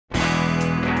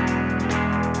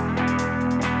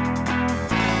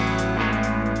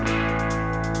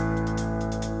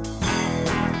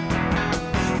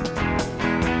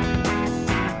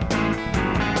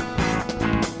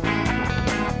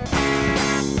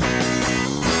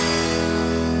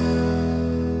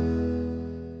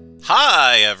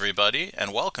everybody,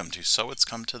 and welcome to So It's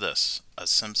Come to This, a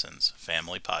Simpsons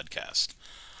family podcast.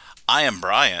 I am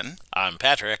Brian. I'm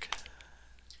Patrick.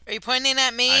 Are you pointing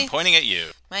at me? I'm pointing at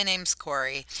you. My name's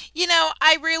Corey. You know,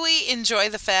 I really enjoy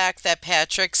the fact that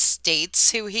Patrick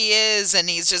states who he is, and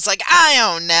he's just like, I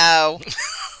don't know.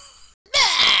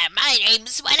 My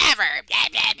name's whatever.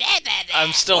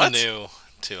 I'm still What? new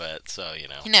to it, so, you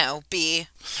know. You know, B.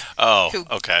 Oh,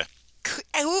 okay.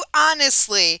 Who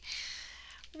honestly,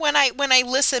 when I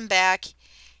listen back,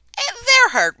 their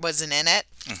heart wasn't in it.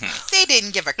 They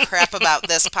didn't give a crap about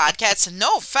this podcast.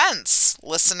 No offense,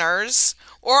 listeners,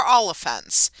 or all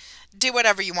offense. Do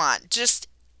whatever you want. Just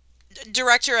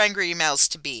direct your angry emails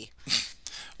to B.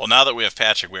 Well, now that we have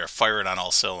Patrick, we are firing on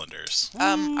all cylinders.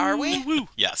 Are we?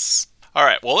 Yes. All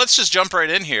right, well, let's just jump right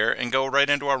in here and go right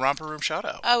into our Romper Room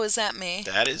shout-out. Oh, is that me?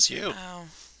 That is you. Oh.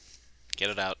 Get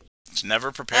it out. It's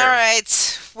never prepared. All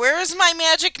right. Where's my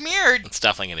magic mirror? It's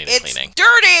definitely going to need It's cleaning.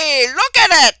 dirty. Look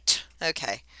at it.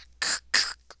 Okay.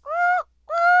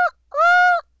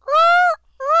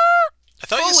 I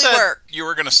thought you Fully said work. you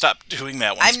were going to stop doing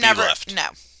that once B left. No,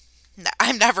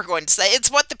 I'm never going to say.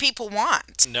 It's what the people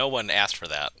want. No one asked for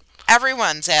that.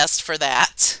 Everyone's asked for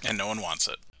that. And no one wants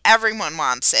it. Everyone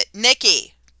wants it.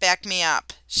 Nikki, back me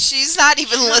up. She's not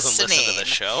even She doesn't listening. listen to the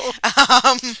show.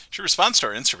 She responds to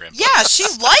our Instagram. Yeah, she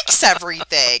likes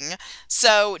everything.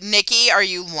 So, Nikki, are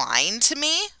you lying to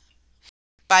me?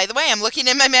 By the way, I'm looking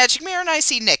in my magic mirror and I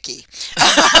see Nikki.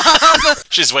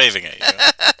 She's waving at you.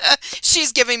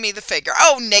 She's giving me the finger.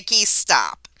 Oh, Nikki,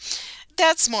 stop.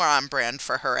 That's more on brand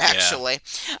for her, actually.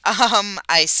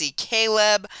 I see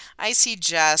Caleb. I see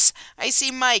Jess. I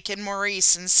see Mike and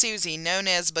Maurice and Susie, known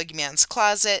as Boogeyman's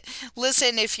Closet.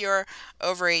 Listen if you're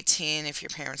over 18, if your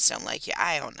parents don't like you.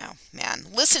 I don't know, man.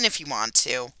 Listen if you want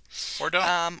to. Or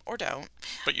don't. Or don't.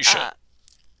 But you should.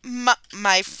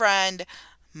 My friend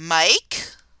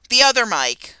Mike, the other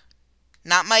Mike,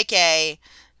 not Mike A,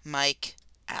 Mike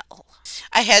L.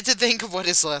 I had to think of what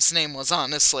his last name was,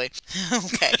 honestly.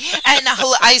 Okay. And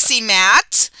I see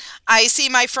Matt. I see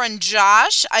my friend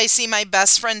Josh. I see my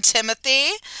best friend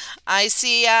Timothy. I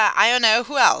see, I don't know,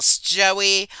 who else?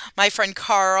 Joey, my friend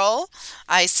Carl.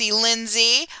 I see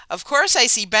Lindsay. Of course, I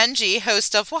see Benji,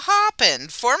 host of What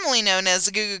Happened, formerly known as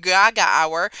the Goo Goo Gaga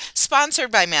Hour,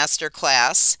 sponsored by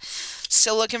Masterclass.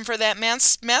 Still looking for that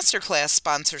Masterclass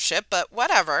sponsorship, but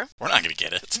whatever. We're not going to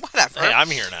get it. Whatever. Hey, I'm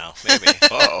here now. Maybe.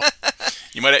 Uh-oh.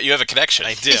 You have a connection.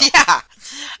 I do. Yeah.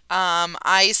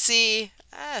 I see,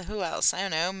 who else? I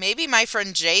don't know. Maybe my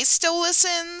friend Jay still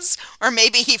listens, or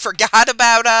maybe he forgot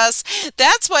about us.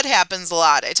 That's what happens a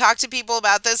lot. I talk to people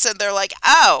about this and they're like,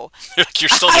 oh, You're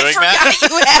still doing I that? forgot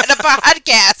you had a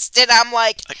podcast. And I'm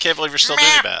like, I can't believe you're still doing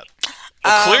that.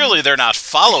 Well, clearly they're not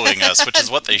following us, which is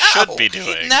what they should be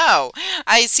doing. No.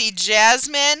 I see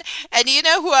Jasmine, and you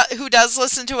know who does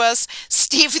listen to us?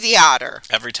 Steve the Otter,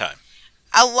 Every time.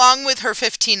 along with her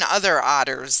 15 other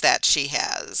otters that she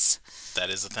has. That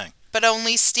is the thing. But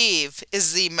only Steve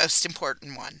is the most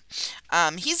important one.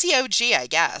 He's the OG, I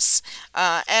guess.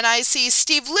 And I see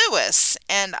Steve Lewis,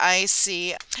 and I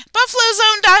see Buffalo's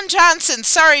own Don Johnson.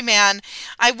 Sorry, man.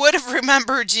 I would have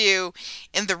remembered you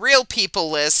in the real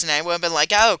people list, and I would have been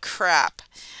like, oh, crap.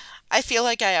 I feel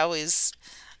like I always...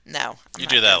 No. You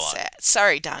do that a lot.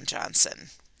 Sorry, Don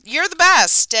Johnson. You're the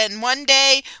best, and one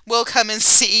day we'll come and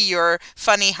see your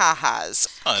funny ha-has.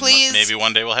 Oh, and Please... maybe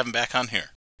one day we'll have him back on here.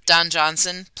 Don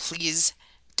Johnson, please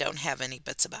don't have any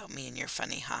bits about me and your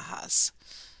funny ha-has.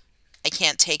 I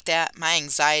can't take that. My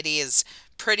anxiety is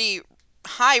pretty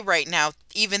high right now,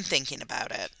 even thinking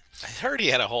about it. I heard he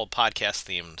had a whole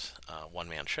podcast-themed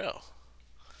one-man show.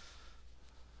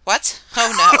 What?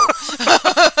 Oh,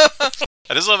 no.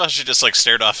 I just love how she just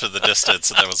stared off to the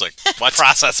distance and then was like, what?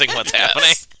 Processing what's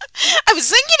happening. I was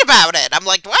thinking about it. I'm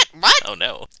like, what? What? Oh,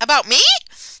 no. About me?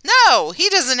 No, he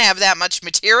doesn't have that much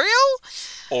material.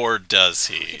 Or does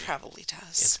He he? probably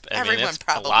does. I mean, Everyone it's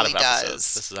probably a lot of episodes.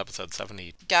 does. This is episode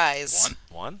 71. Guys,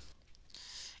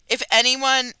 if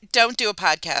anyone, don't do a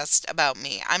podcast about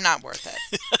me. I'm not worth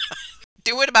it.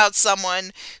 Do it about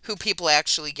someone who people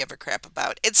actually give a crap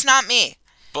about. It's not me.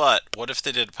 But what if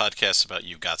they did a podcast about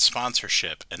you got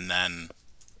sponsorship and then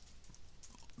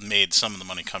made some of the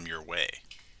money come your way?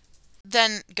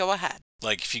 Then go ahead.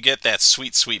 Like, if you get that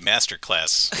sweet, sweet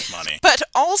masterclass money. But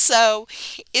also,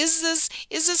 is this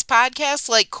podcast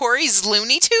like Corey's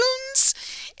Looney Tunes?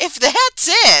 If that's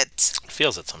it. It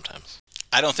feels it sometimes.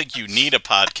 I don't think you need a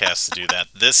podcast to do that.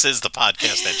 This is the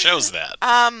podcast that shows that.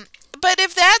 But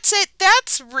if that's it,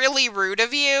 that's really rude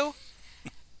of you.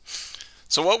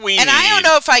 So what we And need, I don't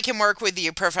know if I can work with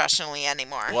you professionally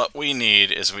anymore. what we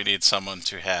need is we need someone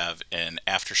to have an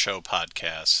after show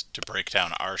podcast to break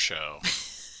down our show,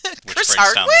 which Chris breaks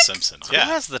down The Hardwick? Simpsons. Who Yeah.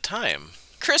 has the time?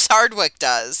 Chris Hardwick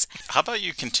does. How about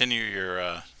you continue your?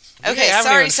 Okay, haven't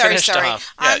sorry. even finished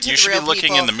off. Yeah, On to you the should be real looking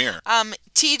people. in the mirror.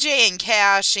 TJ and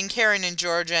Cash and Karen and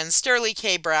Georgia and Sterling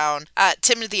K. Brown.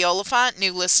 Timothy Oliphant,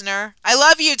 new listener. I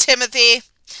love you, Timothy.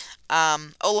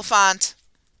 Oliphant.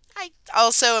 I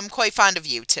also am quite fond of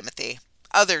you, Timothy.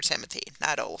 Other Timothy,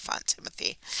 not Oliphant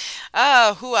Timothy.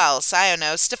 Who else? I don't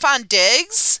know. Stefan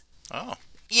Diggs. Oh,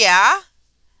 Yeah.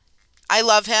 I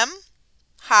love him.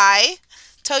 Hi.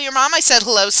 Tell your mom I said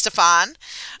hello, Stefan.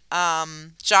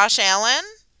 Josh Allen.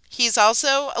 He's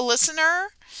also a listener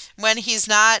when he's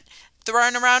not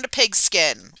throwing around a pig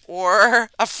skin or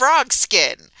a frog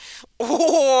skin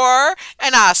or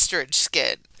an ostrich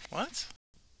skin. what?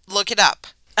 Look it up.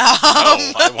 No,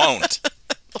 I won't.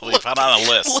 We'll put on a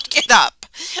list. Look it up.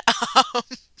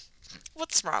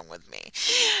 What's wrong with me?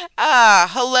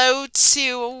 Hello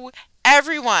to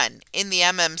everyone in the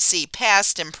MMC,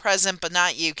 past and present, but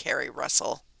not you, Carrie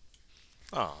Russell.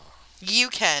 Oh, You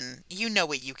know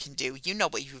what you can do. You know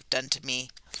what you've done to me.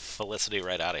 Felicity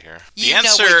right out of here. You The know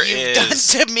answer what you've done is-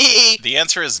 to me. The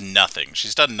answer is nothing.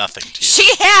 She's done nothing to you.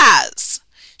 She has.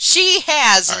 She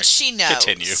has, All and right, she knows.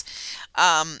 continue.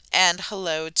 And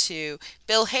hello to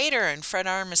Bill Hader and Fred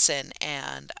Armisen,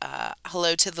 and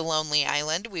hello to The Lonely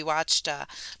Island. We watched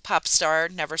Pop Star,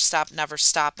 Never Stop, Never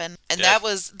Stoppin', and Yeah.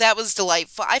 that was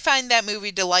delightful. I find that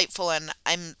movie delightful, and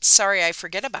I'm sorry I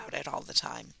forget about it all the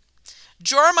time.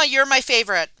 Jorma, you're my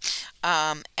favorite.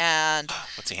 And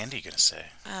What's Andy gonna say?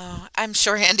 oh, I'm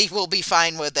sure Andy will be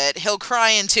fine with it. He'll cry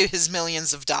into his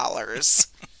millions of dollars.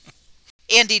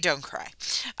 Andy, don't cry.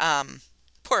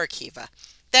 Poor Akiva.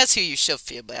 That's who you should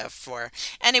feel bad for.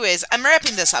 Anyways, I'm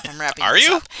wrapping this up. Are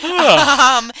you?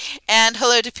 And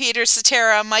hello to Peter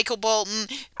Cetera, Michael Bolton.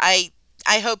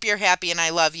 I hope you're happy and I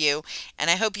love you. And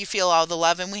I hope you feel all the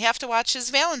love. And we have to watch his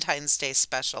Valentine's Day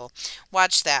special.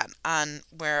 Watch that on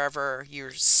wherever you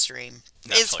stream.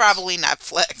 It's Netflix. probably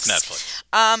Netflix. Netflix.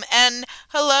 And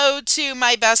hello to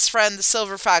my best friend, the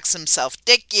Silver Fox himself,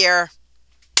 Dick Gear.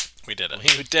 We did it.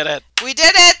 We did it. We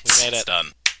did it! We made It's it.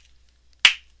 done.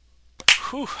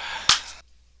 Whew.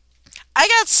 I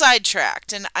got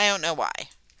sidetracked, and I don't know why.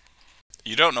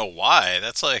 You don't know why.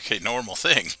 That's like a normal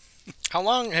thing. How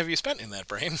long have you spent in that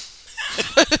brain?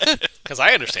 Because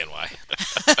I understand why.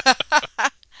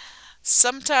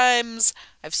 Sometimes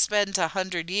I've spent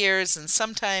 100 years, and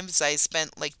sometimes I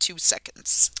spent like 2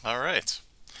 seconds. All right.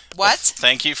 What?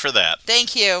 Thank you for that.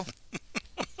 Thank you.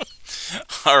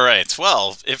 All right.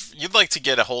 Well, if you'd like to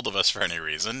get a hold of us for any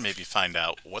reason, maybe find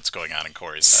out what's going on in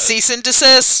Corey's head. Cease and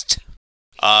desist.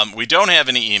 We don't have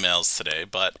any emails today,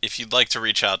 but if you'd like to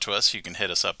reach out to us, you can hit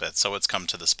us up at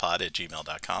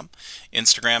soitscometothispod@gmail.com.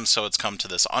 Instagram,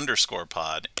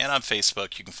 soitscometothiss_pod. And on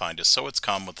Facebook, you can find us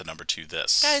soitscome with the number 2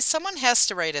 this. Guys, someone has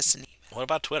to write us an email. What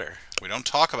about Twitter? We don't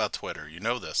talk about Twitter. You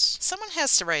know this. Someone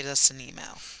has to write us an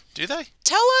email. Do they?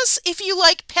 Tell us if you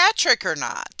like Patrick or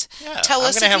not. Yeah. Tell I'm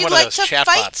us gonna if have you'd one of like those to chatbots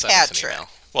fight send us an Patrick. email.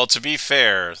 Well, to be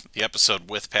fair, the episode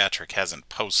with Patrick hasn't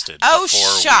posted Oh,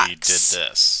 before we shucks. did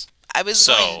this. I was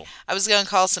going to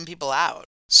call some people out.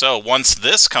 So once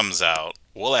this comes out,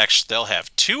 they'll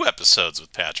have 2 episodes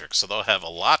with Patrick, so they'll have a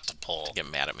lot to pull. Get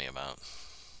mad at me about.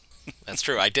 That's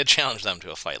true. I did challenge them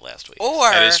to a fight last week. Or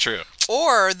That is true.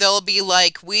 Or they'll be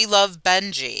like, "We love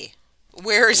Benji.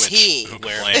 Where's he? Who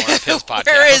Where complained? more of his podcast?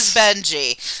 Where is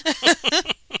Benji?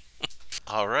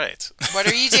 All right. What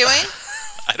are you doing?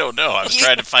 I don't know. I was You-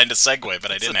 try to find a segue,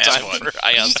 but I didn't It's have time one. for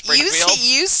Ion you, Springfield.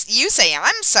 you say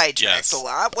I'm sidetracked Yes. a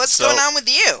lot. What's So- going on with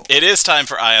you? It is time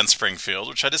for Ion Springfield,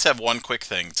 which I just have one quick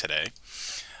thing today.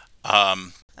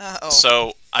 Uh-oh.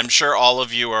 So I'm sure all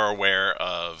of you are aware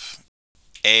of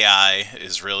AI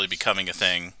is really becoming a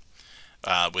thing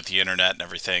with the internet and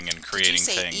everything and Did creating you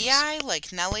say things. EI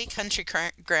like Nelly Country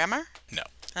Grammar? No.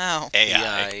 Oh.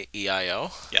 AI.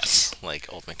 EIO, Yes.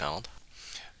 like Old MacDonald.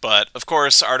 But, of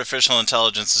course, artificial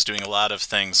intelligence is doing a lot of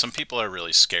things. Some people are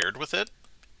really scared with it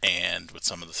and with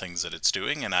some of the things that it's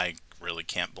doing, and I really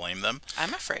can't blame them.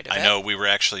 I'm afraid of it. I know we were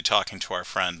actually talking to our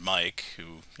friend Mike,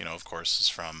 who, of course, is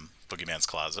from Boogeyman's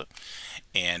Closet,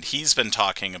 and he's been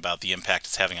talking about the impact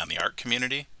it's having on the art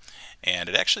community, and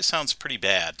it actually sounds pretty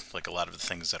bad, like a lot of the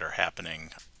things that are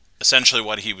happening. Essentially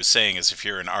what he was saying is if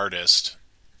you're an artist,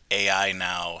 AI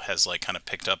now has like kind of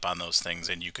picked up on those things,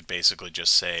 and you could basically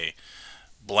just say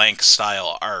blank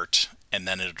style art, and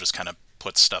then it'll just kind of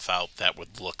put stuff out that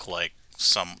would look like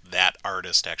that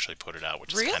artist actually put it out,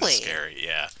 which is kind of Really? scary.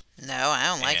 Yeah. No, I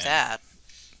don't like And- that.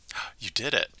 You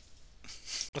did it.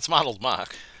 It's modeled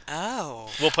mock. Oh.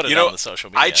 We'll put it You know, on the social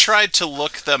media. I tried to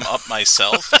look them up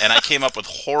myself, and I came up with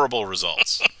horrible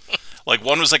results. Like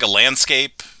one was like a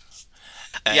landscape.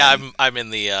 And Yeah, I'm in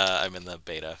the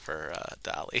beta for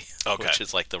Dolly, Okay. which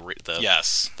is like the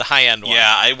yes. the high end one.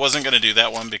 Yeah, I wasn't going to do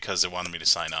that one because it wanted me to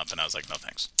sign up, and I was like, no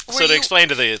thanks. So to explain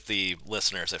to the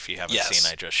listeners, if you haven't Yes. seen,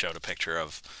 I just showed a picture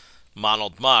of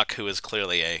Monald Muck, who is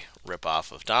clearly a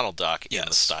ripoff of Donald Duck in the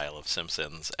Yes. style of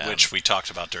Simpsons, and Which we talked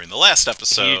about during the last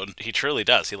episode. he truly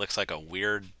does. He looks like a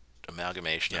weird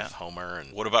amalgamation Yeah. of Homer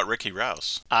and. What about Ricky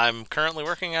Rouse? I'm currently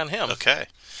working on him. Okay.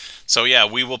 So yeah,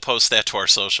 we will post that to our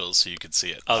socials so you can see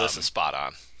it. Oh, this is spot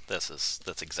on. That's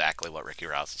exactly what Ricky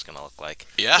Rouse is going to look like.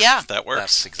 Yeah, Yeah. that works.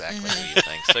 That's exactly what you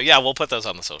think. So yeah, we'll put those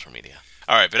on the social media.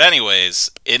 All right, but anyways,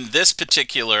 in this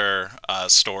particular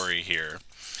story here,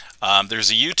 there's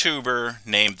a YouTuber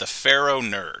named the Pharaoh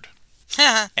Nerd,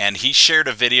 and he shared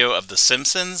a video of The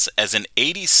Simpsons as an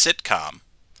 80s sitcom,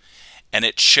 and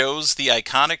it shows the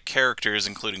iconic characters,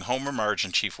 including Homer, Marge,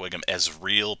 and Chief Wiggum, as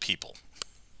real people.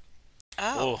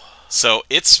 Oh. So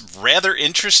it's rather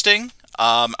interesting.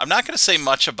 I'm not going to say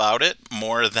much about it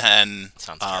more than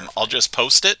Sounds terrifying. I'll just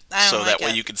post it I don't so that like way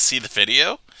it. you can see the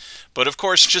video. But of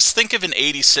course, just think of an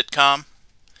 80s sitcom,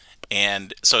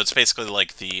 and so it's basically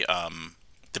like the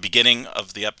beginning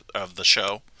of the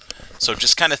show. So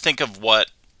just kind of think of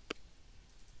what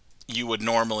you would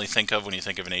normally think of when you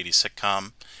think of an 80s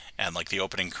sitcom, and like the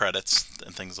opening credits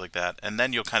and things like that, and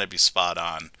then you'll kind of be spot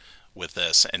on with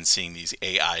this and seeing these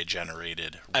AI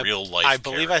generated real life. I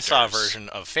believe I saw a characters. version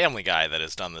of Family Guy that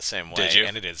is done the same way. Did you?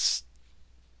 And it is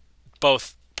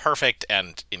both perfect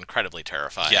and incredibly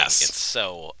terrifying. Yes. It's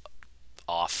so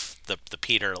off. The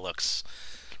Peter looks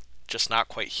just not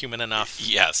quite human enough.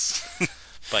 Yes,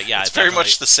 But yeah, it's it very definitely-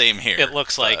 much the same here. It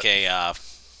looks but- like I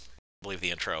believe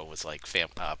the intro was like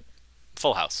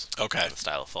Full House. Okay. The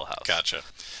style of Full House. Gotcha.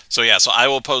 So yeah, so I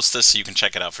will post this so you can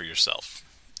check it out for yourself.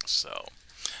 So,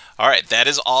 all right, that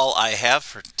is all I have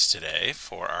for today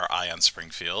for our Eye on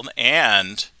Springfield,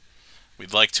 and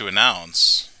we'd like to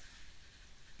announce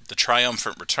the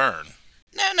triumphant return.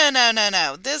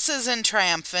 No. This isn't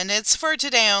triumphant. It's for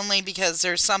today only because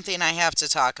there's something I have to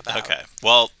talk about. Okay.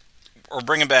 Well, we're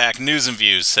bringing back news and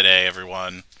views today,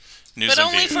 everyone. News But and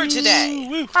only views. for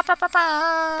today.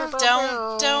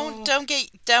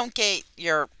 Don't get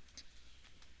your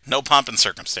No pomp and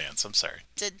circumstance. I'm sorry.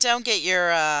 don't get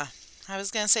your I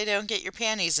was gonna say don't get your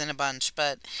panties in a bunch,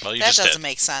 but Well, you that just doesn't did.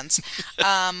 make sense.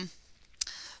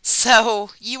 So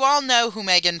you all know who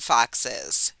Megan Fox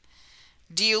is.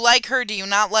 Do you like her? Do you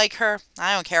not like her?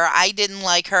 I don't care. I didn't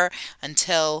like her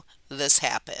until this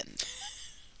happened.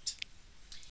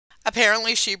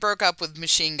 Apparently, she broke up with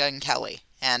Machine Gun Kelly,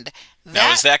 and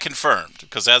Now, is that confirmed?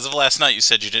 Because as of last night, you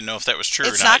said you didn't know if that was true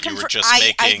it's or not not. You confirmed. were just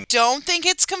I making. don't think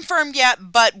it's confirmed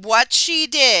yet, but what she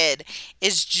did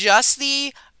is just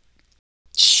the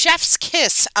chef's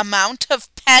kiss amount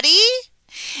of petty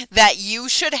that you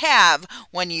should have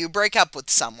when you break up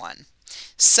with someone.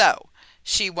 So,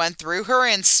 she went through her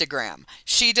Instagram.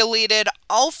 She deleted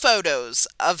all photos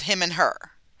of him and her,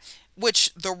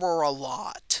 which there were a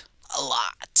lot.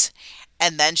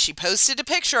 And then she posted a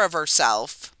picture of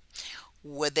herself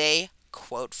with a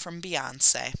quote from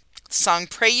Beyonce. The song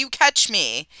Pray You Catch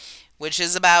Me, which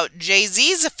is about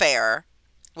Jay-Z's affair,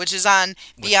 which is on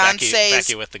With Beyonce's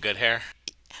Becky with the good hair.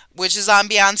 which is on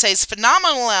Beyonce's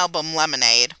phenomenal album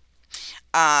Lemonade.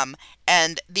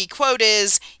 And the quote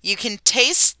is, "You can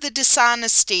taste the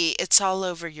dishonesty, it's all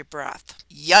over your breath."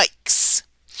 Yikes.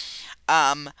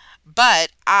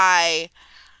 But I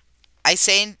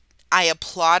say I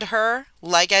applaud her.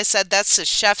 Like I said, that's the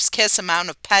chef's kiss amount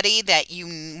of petty that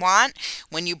you want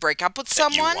when you break up with that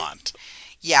someone. you want.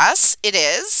 Yes, it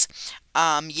is.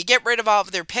 You get rid of all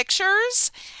of their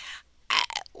pictures.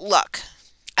 Look,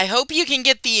 I hope you can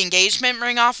get the engagement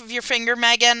ring off of your finger,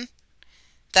 Megan.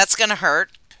 That's going to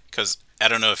hurt. Because I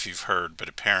don't know if you've heard, but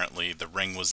apparently the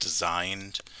ring was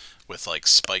designed with like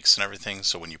spikes and everything.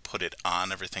 So when you put it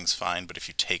on, everything's fine. But if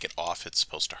you take it off, it's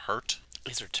supposed to hurt.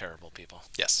 These are terrible people.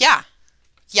 Yes. Yeah.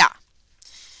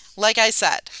 Like I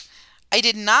said, I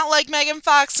did not like Megan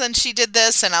Fox and she did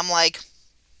this, and I'm like,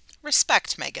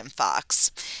 respect Megan Fox.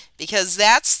 Because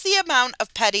that's the amount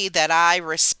of petty that I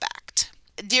respect.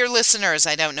 Dear listeners,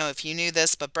 I don't know if you knew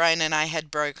this, but Brian and I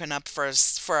had broken up for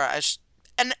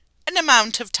an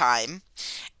amount of time.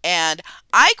 And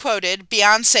I quoted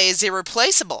Beyonce is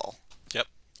irreplaceable. Yep.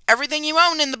 Everything you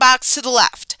own in the box to the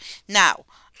left. Now,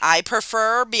 I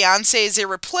prefer Beyonce is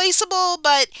irreplaceable,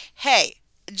 but hey,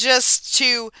 just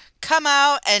to come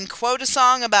out and quote a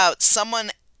song about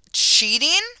someone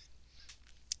cheating,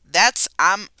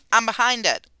 I'm behind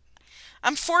it.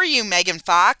 I'm for you, Megan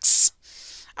Fox.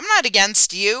 I'm not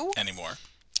against you Anymore.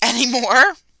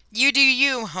 anymore. You do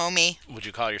you, homie. Would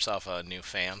you call yourself a new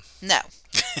fan? No.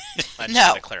 I just No.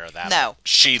 had to clear that up. No.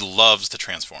 She loves the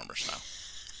Transformers now.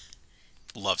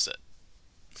 Loves it.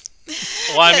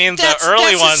 Well, I mean, the That's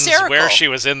early ones hysterical. where she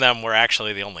was in them were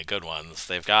actually the only good ones.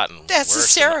 They've gotten That's worse.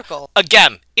 hysterical.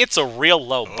 Again, it's a real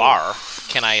low bar.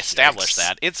 Can I establish Yikes.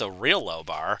 that? It's a real low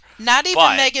bar. Not even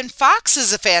But- Megan Fox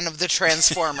is a fan of the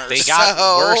Transformers. They got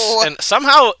so... worse, and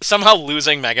somehow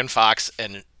losing Megan Fox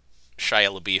and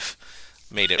Shia LaBeouf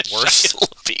made it worse.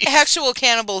 Actual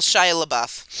cannibal Shia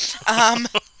LaBeouf.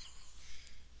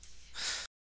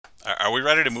 Are we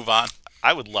ready to move on?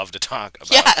 I would love to talk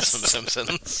about Yes. The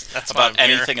Simpsons. That's why About I'm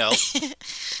here. anything else?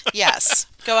 Yes.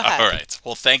 Go ahead. All right.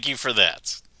 Well, thank you for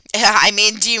that. I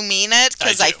mean, do you mean it?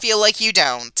 Because I I do. feel like you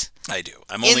don't. I do.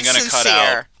 I'm only going to cut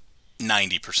out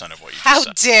Insincere. 90% of what you How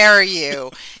just said. dare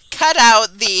you? Cut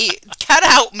out me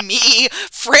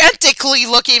frantically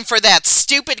looking for that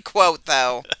stupid quote,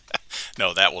 though.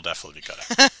 No, that will definitely be cut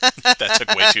out. That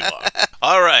took way too long.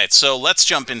 All right, so let's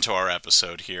jump into our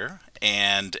episode here.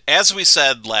 And as we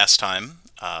said last time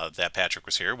that Patrick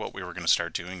was here, what we were going to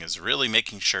start doing is really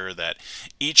making sure that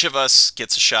each of us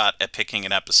gets a shot at picking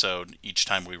an episode each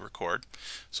time we record.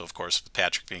 So, of course, with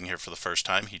Patrick being here for the first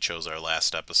time, he chose our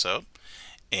last episode.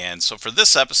 And so for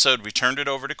this episode, we turned it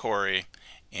over to Corey.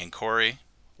 And Corey,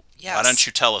 Yes. why don't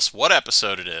you tell us what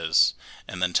episode it is,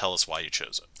 and then tell us why you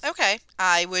chose it. Okay,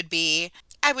 I would be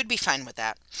fine with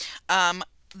that.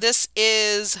 This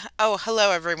is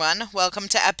hello everyone. Welcome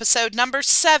to episode number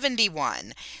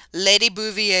 71, Lady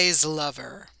Bouvier's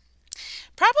Lover.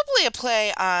 Probably a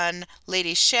play on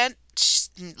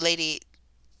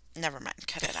never mind,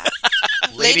 cut it out.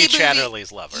 Lady Bouvier-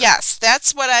 Chatterley's lover. Yes,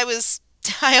 that's what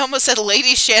I almost said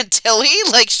Lady Chantilly,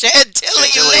 like Chantilly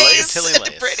lace Chantilly and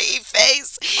a lace. pretty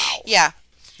face. Wow. Yeah.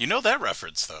 You know that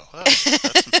reference, though. Oh,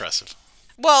 that's impressive.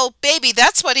 Well, baby,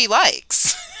 that's what he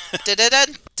likes.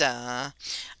 Da-da-da-da.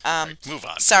 Right, move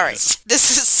on. Sorry. please.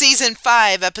 This is season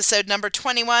 5, episode number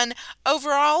 21,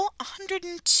 overall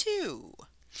 102.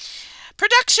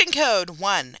 Production code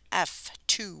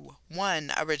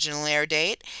 1F21. Original air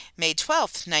date May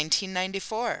 12th,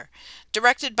 1994.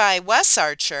 Directed by Wes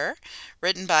Archer.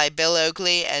 Written by Bill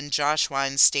Oakley and Josh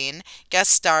Weinstein.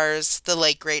 Guest stars the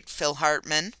late great Phil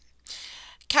Hartman.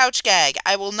 Couch gag.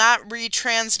 I will not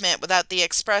retransmit without the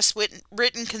express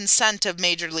written consent of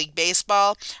Major League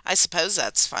Baseball. I suppose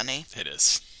that's funny. It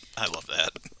is. I love that.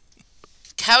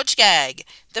 Couch gag.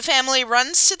 The family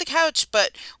runs to the couch,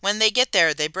 but when they get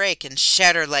there, they break and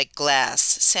shatter like glass.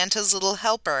 Santa's little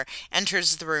helper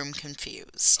enters the room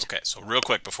confused. Okay, so real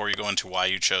quick before you go into why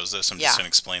you chose this, I'm Yeah. just going to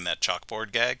explain that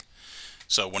chalkboard gag.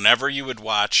 So whenever you would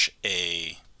watch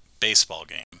a baseball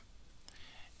game,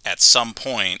 at some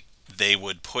point they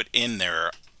would put in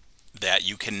there that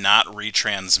you cannot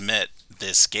retransmit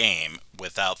this game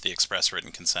without the express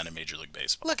written consent of Major League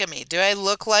Baseball. Look at me. Do I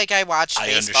look like I watch I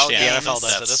baseball understand. games? The NFL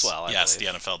does it That's- as well, I yes,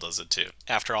 believe. the NFL does it too.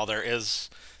 After all, there's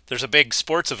a big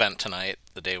sports event tonight,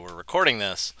 the day we're recording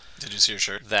this, Did you see your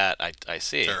shirt? that I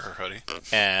see. Or her hoodie?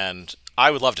 And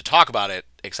I would love to talk about it,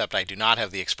 except I do not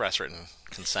have the express written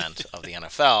consent of the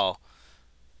NFL.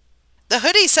 The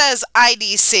hoodie says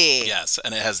IDC. Yes,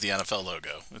 and it has the NFL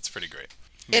logo. It's pretty great.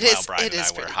 It Meanwhile, is- Brian it and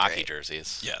is I wear pretty hockey great.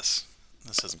 jerseys. Yes.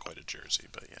 This isn't quite a jersey,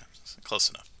 but yeah, it's close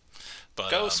enough.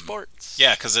 But, Go sports.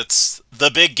 Yeah, because it's the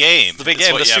big game. The big is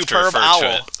game, what the you have to superb refer to owl.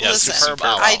 it. Yes, Listen, the superb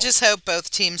owl. I just hope both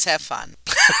teams have fun.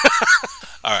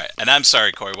 All right, and I'm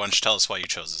sorry, Corey. Why don't you tell us why you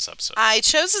chose this episode? I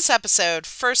chose this episode,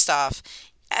 first off,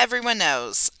 everyone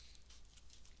knows,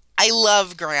 I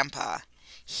love Grandpa.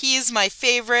 He's my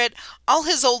favorite. All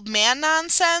his old man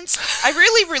nonsense, I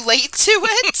really relate to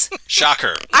it.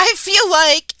 Shocker. I feel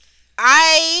like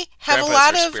I have Grandpa's a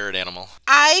lot her of spirit animal.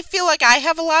 I feel like I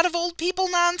have a lot of old people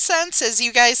nonsense, as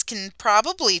you guys can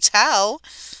probably tell.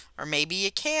 Or maybe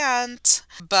you can't.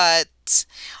 But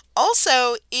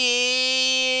also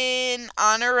in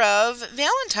honor of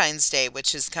Valentine's Day,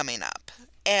 which is coming up.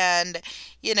 And,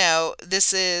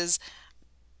 this is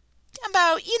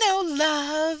about,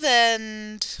 love,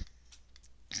 and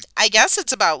I guess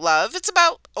it's about love. It's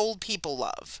about old people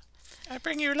love, I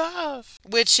bring you love.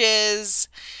 which is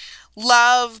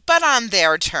love, but on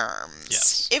their terms.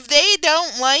 Yes. If they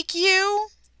don't like you,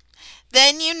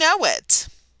 then you know it.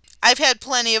 I've had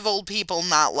plenty of old people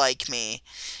not like me,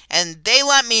 and they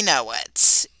let me know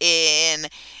it in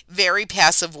very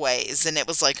passive ways, and it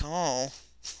was like, Did I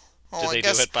they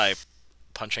guess... do it by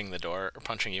punching the door or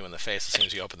punching you in the face as soon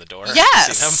as you open the door? See them?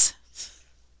 Yes.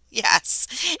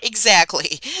 Yes,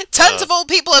 exactly. Tons of old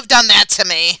people have done that to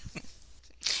me.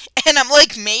 And I'm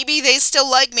like, maybe they still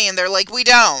like me, and they're like, we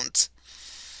don't.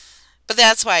 But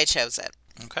that's why I chose it.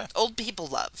 Okay. Old people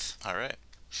love. All right.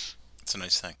 It's a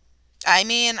nice thing. I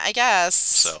mean, I guess.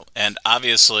 So, and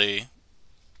obviously,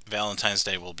 Valentine's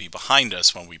Day will be behind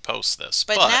us when we post this.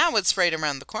 But now it's right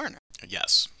around the corner.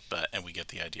 Yes, and we get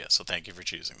the idea. So thank you for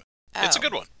choosing that. It's a Oh.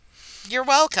 good one. You're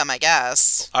welcome, I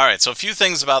guess. All right, so a few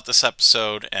things about this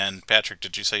episode. And Patrick,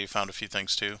 did you say you found a few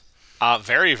things too?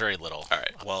 Very, very little. All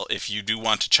right. Well, if you do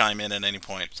want to chime in at any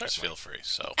point, just Certainly. feel free.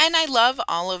 So, And I love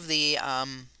all of the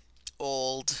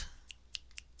old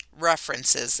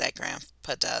references that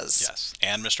Grandpa does. yes,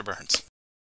 and Mr. Burns.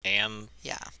 And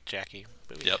Yeah. Jackie.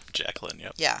 Booby. Yep, Jacqueline.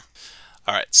 Yep. Yeah.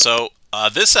 All right. So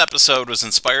this episode was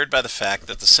inspired by the fact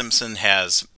that The Simpsons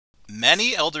has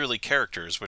many elderly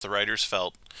characters, which the writers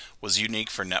felt was unique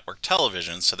for network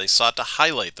television. So they sought to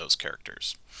highlight those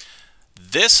characters.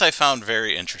 This I found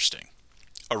very interesting.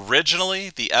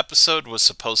 Originally, the episode was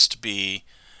supposed to be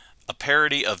a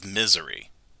parody of Misery.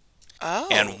 Oh.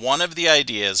 And one of the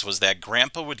ideas was that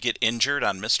Grandpa would get injured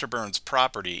on Mr. Burns'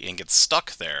 property and get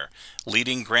stuck there,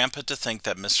 leading Grandpa to think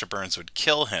that Mr. Burns would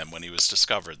kill him when he was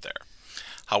discovered there.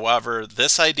 However,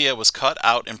 this idea was cut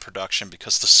out in production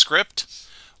because the script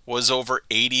was over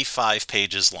 85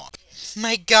 pages long.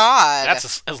 My God.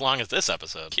 That's as long as this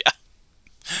episode. Yeah.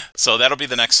 So that'll be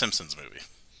the next Simpsons movie,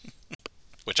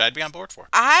 which I'd be on board for.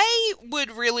 I would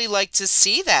really like to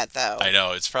see that, though. I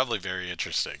know, it's probably very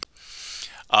interesting.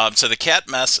 So the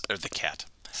cast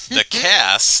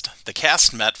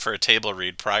met for a table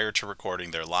read prior to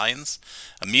recording their lines.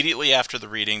 Immediately after the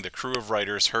reading, the crew of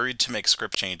writers hurried to make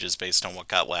script changes based on what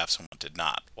got laughs and what did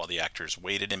not, while the actors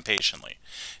waited impatiently.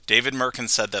 David Merkin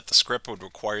said that the script would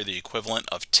require the equivalent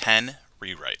of 10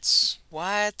 rewrites.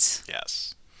 What?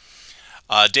 Yes.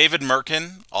 David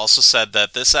Merkin also said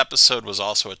that this episode was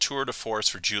also a tour de force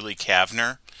for Julie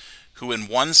Kavner, who in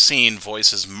one scene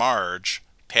voices Marge,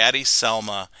 Patty,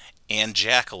 Selma, and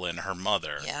Jacqueline, her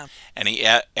mother. Yeah. And he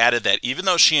added that even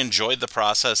though she enjoyed the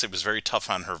process, it was very tough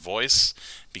on her voice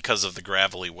because of the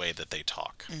gravelly way that they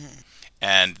talk. Mm-hmm.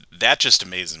 And that just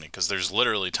amazes me because there's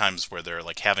literally times where they're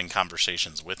like having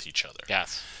conversations with each other.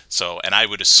 Yes. So, and I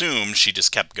would assume she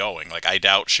just kept going. Like, I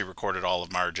doubt she recorded all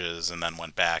of Marge's and then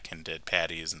went back and did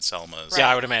Patty's and Selma's. Yeah,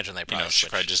 I would imagine they You probably know, she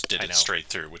probably just did I it know straight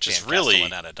through, which Dan is really...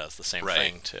 Castellaneta does the same Right.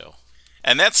 thing, too.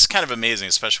 And that's kind of amazing,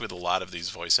 especially with a lot of these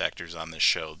voice actors on this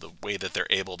show, the way that they're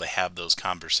able to have those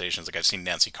conversations. Like, I've seen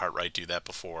Nancy Cartwright do that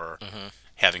before,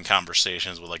 having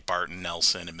conversations with, like, Bart and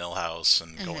Nelson and Milhouse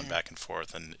and going back and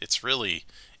forth. And it's really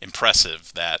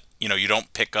impressive that, you know, you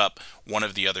don't pick up one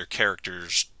of the other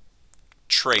characters'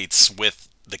 traits with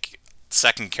the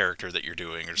second character that you're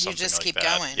doing or something You just like keep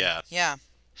that. going. Yeah. Yeah.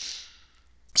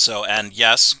 So, and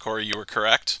yes, Corey, you were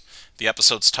correct. The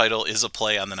episode's title is a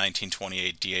play on the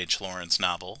 1928 D.H. Lawrence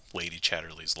novel, Lady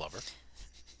Chatterley's Lover.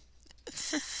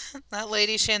 Not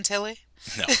Lady Chantilly?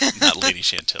 No, not Lady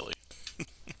Chantilly.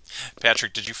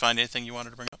 Patrick, did you find anything you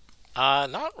wanted to bring up?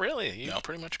 Not really. You No.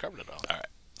 pretty much covered it all. All right.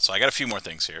 So I got a few more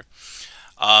things here.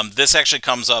 This actually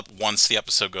comes up once the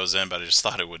episode goes in, but I just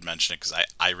thought I would mention it because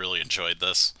I really enjoyed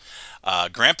this.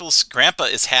 Grandpa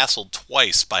is hassled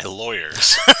twice by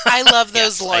lawyers. I love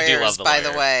those Yes, I do lawyers, love the by the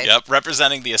lawyers. way. Yep,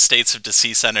 representing the estates of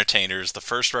deceased entertainers, the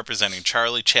first representing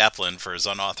Charlie Chaplin for his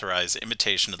unauthorized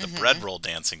imitation of the bread roll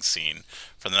dancing scene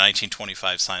from the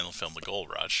 1925 silent film The Gold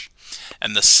Rush,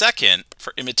 and the second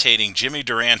for imitating Jimmy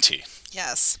Durante.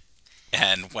 Yes.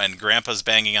 And when Grandpa's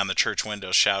banging on the church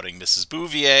window shouting, Mrs.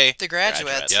 Bouvier. The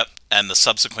Graduate. Yep. And the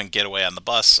subsequent getaway on the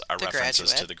bus are The references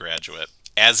Graduate. to The Graduate.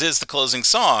 As is the closing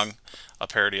song, a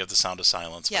parody of The Sound of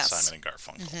Silence by Yes. Simon and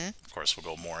Garfunkel. Of course, we'll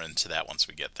go more into that once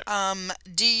we get there.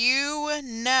 Do you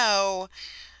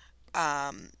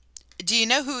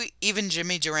know who even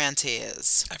Jimmy Durante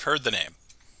is? I've heard the name.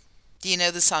 Do you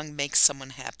know the song Makes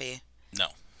Someone Happy? No.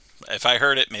 If I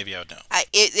heard it, maybe I would know.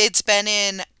 It's been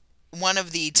in one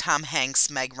of the Tom Hanks,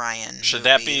 Meg Ryan Should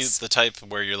that be movies. the type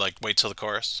where you're like, wait till the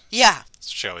chorus? Yeah.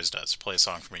 She always does. Play a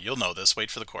song for me. You'll know this. Wait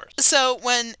for the chorus. So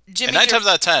when Jimmy And 9 times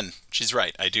out of 10, she's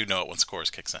right. I do know it once the chorus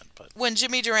kicks in. But when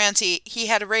Jimmy Durante, he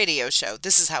had a radio show.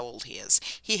 This is how old he is.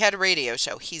 He had a radio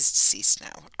show. He's deceased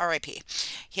now. R.I.P.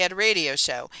 He had a radio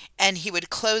show, and he would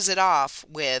close it off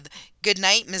with "Good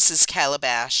night, Mrs.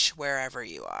 Calabash, wherever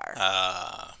you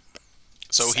are."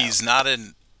 so he's not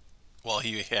in. Well,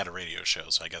 he had a radio show,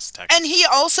 so I guess technically. And he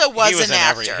also was He was an in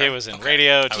actor. he was in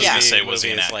radio, I was TV, going to say, was he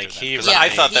an movies, actor? like then? he 'Cause was. I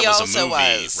thought he that was a also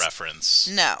movie was. reference.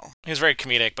 No. He was very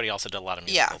comedic, but he also did a lot of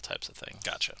musical Yeah. types of things.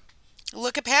 Gotcha.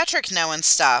 Look at Patrick knowing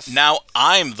stuff. Now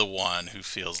I'm the one who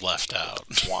feels left out.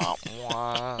 Wah,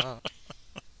 wah.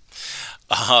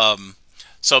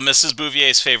 So Mrs.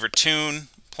 Bouvier's favorite tune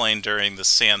airplane during the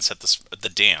seance at the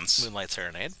dance. Moonlight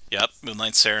Serenade. Yep,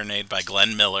 Moonlight Serenade by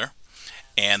Glenn Miller.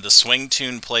 And the swing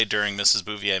tune played during Mrs.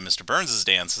 Bouvier and Mr. Burns'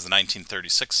 dance is the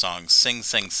 1936 song Sing,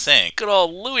 Sing, Sing. Good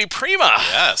old Louis Prima.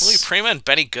 Yes. Louis Prima and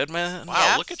Benny Goodman. Wow,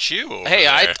 Yeah. look at you. over Hey,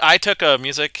 there. I took a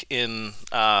music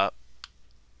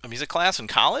class in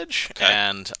college, Okay.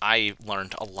 and I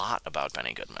learned a lot about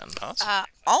Benny Goodman. Awesome.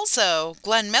 Also,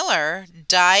 Glenn Miller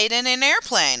died in an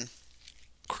airplane.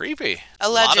 Creepy.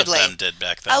 Allegedly. A lot of them did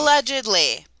back then.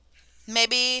 Allegedly.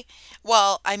 Maybe.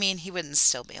 Well, I mean, he wouldn't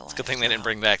still be alive. Good thing they didn't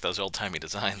bring back those old-timey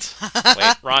designs.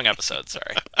 Wait, wrong episode,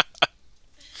 sorry.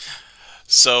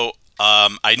 So,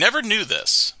 I never knew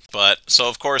this, but so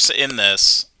of course in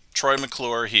this, Troy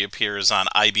McClure, he appears on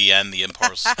IBN, the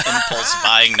Impulse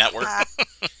Buying Network. I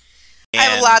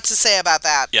have a lot to say about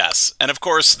that. Yes, and of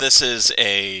course this is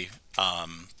a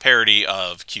parody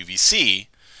of QVC,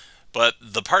 but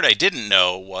the part I didn't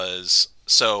know was,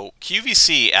 so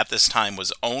QVC at this time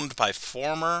was owned by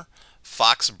former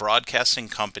Fox Broadcasting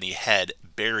Company head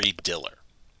Barry Diller.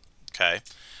 Okay?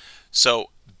 So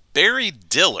Barry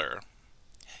Diller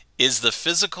is the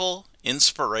physical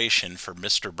inspiration for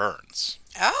Mr. Burns.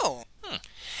 Oh.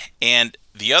 And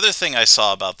the other thing I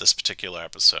saw about this particular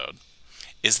episode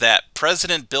is that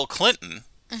President Bill Clinton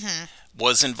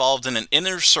was involved in an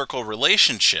inner circle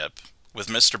relationship with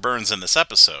Mr. Burns in this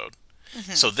episode.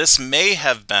 So this may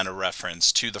have been a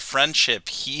reference to the friendship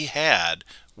he had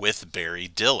with Barry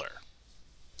Diller.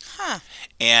 Huh.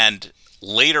 And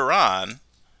later on,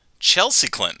 Chelsea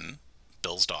Clinton,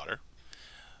 Bill's daughter,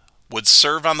 would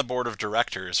serve on the board of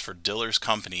directors for Diller's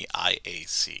company,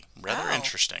 IAC. Rather Oh.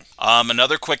 interesting.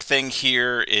 Another quick thing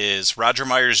here is Roger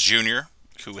Myers Jr.,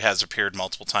 who has appeared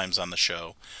multiple times on the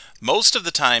show. Most of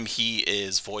the time, he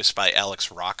is voiced by Alex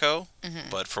Rocco,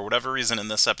 but for whatever reason in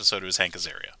this episode, it was Hank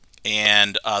Azaria.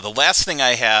 And the last thing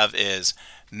I have is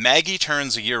Maggie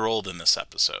turns a year old in this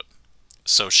episode.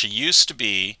 So she used to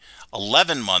be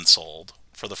 11 months old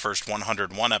for the first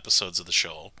 101 episodes of the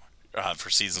show, for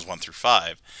seasons 1 through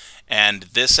 5. And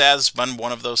this has been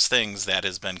one of those things that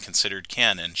has been considered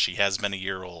canon. She has been a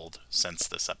year old since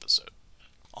this episode.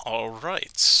 All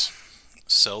right.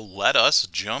 So let us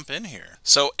jump in here.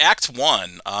 So Act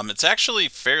 1, it's actually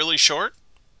fairly short.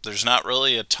 There's not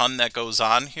really a ton that goes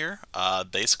on here.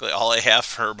 Basically, all I have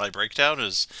for my breakdown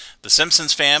is the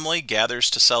Simpsons family gathers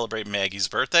to celebrate Maggie's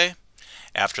birthday.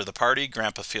 After the party,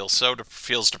 Grandpa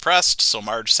feels depressed, so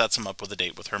Marge sets him up with a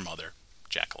date with her mother,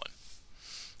 Jacqueline.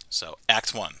 So,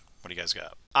 Act 1. What do you guys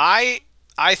got? I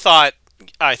thought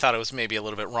it was maybe a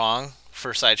little bit wrong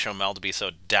for Sideshow Mel to be so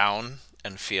down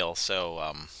and feel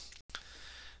so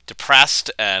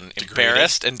depressed and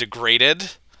embarrassed and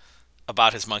degraded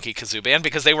about his Monkey Kazoo band,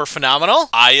 because they were phenomenal.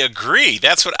 I agree.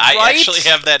 That's what I Right? actually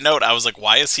have that note. I was like,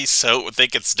 why is he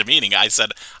think it's demeaning? I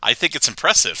said, I think it's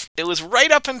impressive. It was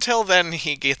right up until then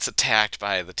he gets attacked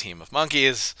by the team of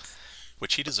monkeys,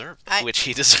 Which he deserved. which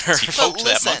he deserved. He poked that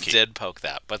listen. monkey. Did poke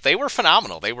that, but they were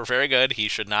phenomenal. They were very good. He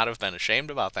should not have been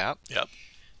ashamed about that. Yep.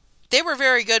 They were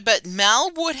very good, but Mel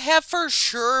would have for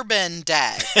sure been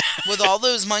dead with all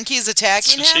those monkeys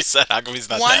attacking him. She said, how come he's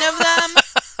not One dead? of them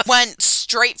went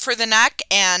straight for the neck,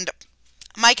 and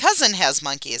my cousin has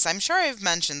monkeys. I'm sure I've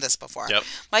mentioned this before. Yep.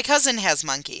 My cousin has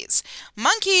monkeys.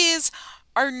 Monkeys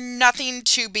are nothing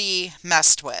to be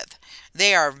messed with.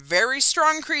 They are very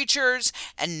strong creatures,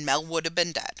 and Mel would have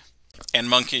been dead. And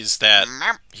monkeys that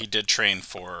he did train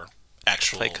for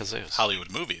actual Play kazoos. Hollywood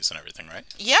movies and everything, right?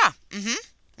 Yeah. Mm-hmm.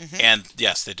 And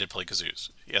yes, they did play kazoos.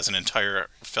 He has an entire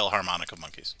Philharmonic of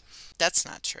monkeys. That's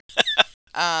not true.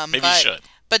 Maybe but, you should.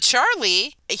 But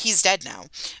Charlie, he's dead now.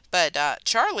 But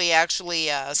Charlie actually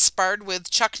sparred with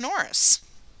Chuck Norris.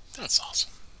 That's awesome.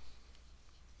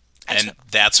 I And told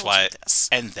that's you why this.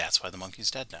 the monkey's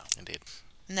dead now. Indeed.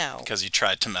 No. Because he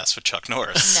tried to mess with Chuck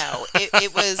Norris. No,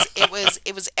 it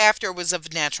was after it was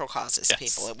of natural causes, Yes.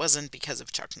 people. It wasn't because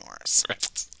of Chuck Norris.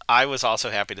 Right. I was also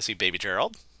happy to see Baby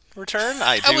Gerald return.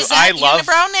 I do. Oh, was that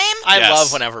Unibrow name? I Yes.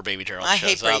 love whenever Baby Gerald I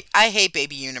shows hate up. I hate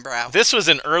Baby Unibrow. This was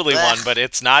an early Ugh. one, but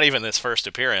it's not even his first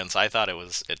appearance. I thought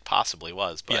it possibly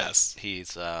was, but Yes. he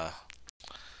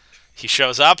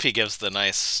shows up, he gives the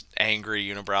nice angry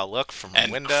unibrow look from And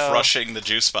the window, crushing the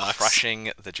juice box.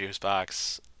 crushing the juice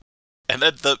box. And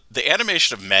then the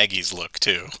animation of Maggie's look,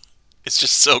 too. It's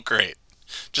just so great.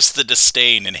 Just the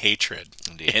disdain and hatred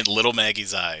Indeed. in little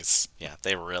Maggie's eyes. Yeah,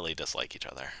 they really dislike each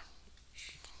other.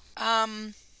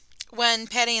 When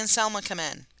Patty and Selma come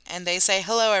in and they say,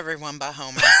 "Hello, everyone," but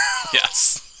Homer.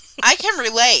 Yes. I can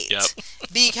relate. Yep.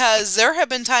 Because there have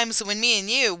been times when me and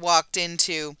you walked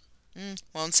into,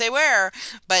 won't say where,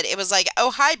 but it was like,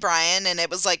 "Oh, hi, Brian," and it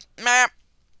was like, "Meh,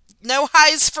 no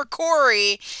highs for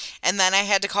Corey. And then I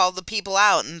had to call the people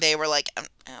out, and they were like,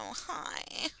 oh,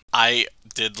 hi. I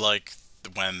did like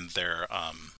when they're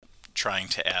trying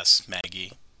to ask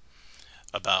Maggie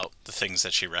about the things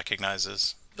that she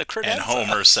recognizes. The credenza. And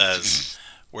Homer says,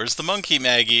 "Where's the monkey,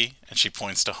 Maggie?" And she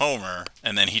points to Homer,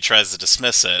 and then he tries to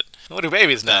dismiss it. What do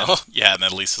babies know? Then, yeah, and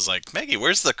then Lisa's like, "Maggie,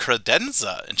 where's the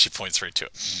credenza?" And she points right to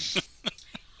it.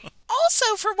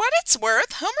 Also, for what it's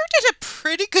worth, Homer did a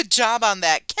pretty good job on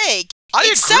that cake. I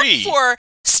agree. Except for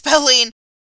spelling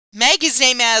Maggie's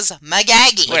name as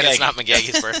Magaggy. Wait, it's not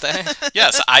McGaggy's birthday?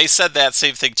 Yes, I said that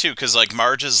same thing too, because like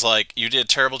Marge is like, "You did a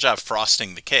terrible job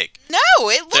frosting the cake." No,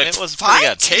 it looked It was fine pretty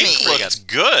good. to Cake me. looked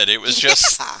good. It was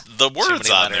just the words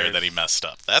many on there letters. that he messed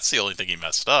up. That's the only thing he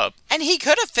messed up. And he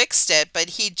could have fixed it,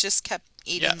 but he just kept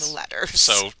eating Yes. the letters.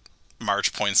 So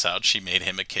Marge points out she made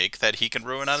him a cake that he can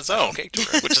ruin on his own, cake to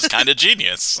ruin. which is kind of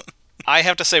genius. I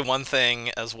have to say one thing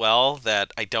as well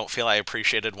that I don't feel I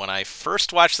appreciated when I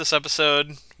first watched this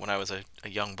episode, when I was a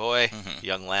young boy,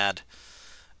 young lad.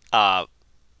 The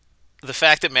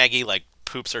fact that Maggie, like,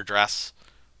 poops her dress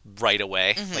right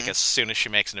away, like, as soon as she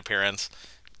makes an appearance.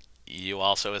 You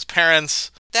also, as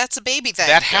parents, That's a baby thing.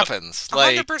 that happens.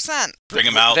 Like, 100%. Bring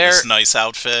him out in They're- this nice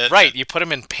outfit. right, you put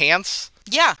them in pants,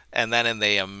 Yeah. and then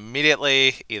they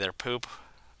immediately either poop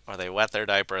or they wet their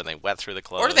diaper and they wet through the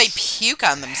clothes. Or they puke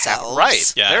on themselves.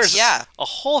 Right. Yes. There's Yeah. a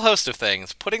whole host of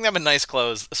things. Putting them in nice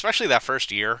clothes, especially that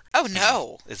first year, Oh,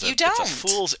 no. is You don't. it's a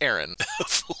fool's errand.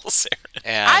 Fool's errand.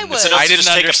 And I would. Instead of I didn't, just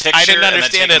take a underst- picture I didn't and then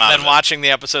understand take it. 'em out And of then it. watching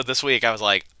the episode this week, I was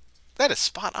like, that is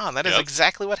spot on. That is Yep.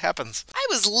 exactly what happens. I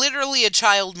was literally a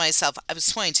child myself. I was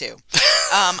 22.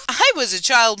 I was a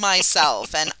child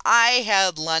myself, and I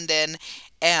had London,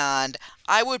 and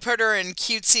I would put her in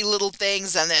cutesy little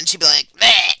things, and then she'd be like,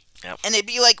 bleh. Yep. And it'd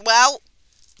be like, well,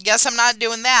 guess I'm not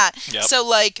doing that. Yep. So,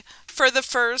 like, for the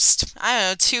first, I don't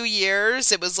know, 2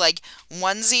 years, it was like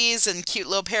onesies and cute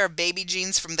little pair of baby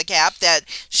jeans from the Gap that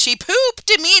she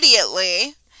pooped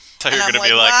immediately. So you're And I'm going to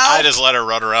be like, like, well- I just let her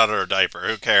run around in her diaper.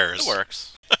 Who cares? It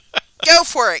works. Go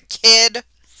for it, kid.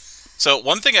 So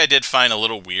one thing I did find a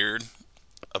little weird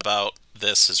about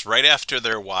this is right after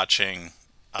they're watching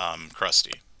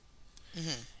Krusty.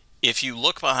 If you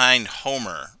look behind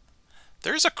Homer,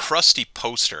 there's a Krusty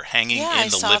poster hanging Yeah, I in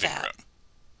the saw living that. room.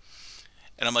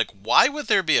 And I'm like, why would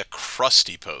there be a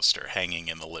Krusty poster hanging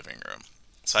in the living room?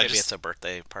 So Maybe it's a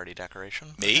birthday party decoration.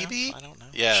 Maybe? perhaps? I don't know.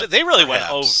 Yeah, They really went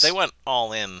perhaps. they went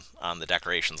all in on the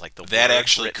decorations, like the That word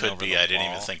actually written could over be. the I didn't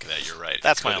wall. even think of that. You're right. It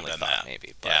That's could my have only been thought, that. maybe,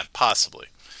 Yeah, but- possibly.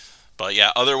 But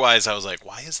yeah, otherwise I was like,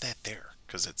 why is that there?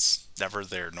 Because it's never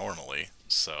there normally.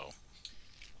 So,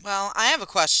 Well, I have a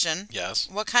question. yes.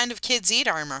 What kind of kids eat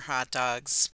Armor hot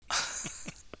dogs?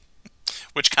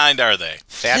 Which kind are they?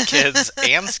 Fat kids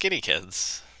and skinny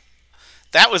kids.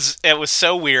 It was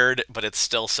so weird, but it's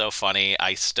still so funny.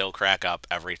 I still crack up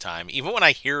every time. Even when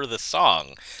I hear the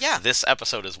song, Yeah. this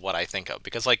episode is what I think of.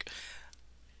 Because like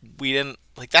we didn't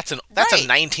like that's a Right.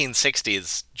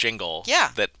 1960s jingle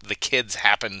Yeah. that the kids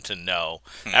happen to know.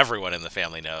 Everyone in the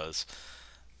family knows.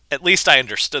 At least I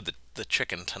understood the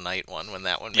Chicken Tonight one when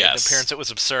that one made Yes. an appearance. It was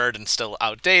absurd and still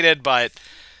outdated, but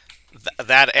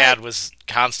that ad was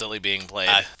constantly being played.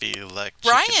 I feel like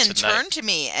Brian chicken tonight. turned to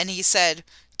me and he said,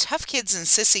 "Tough kids and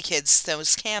sissy kids,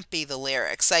 those can't be the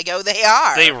lyrics." I go, "They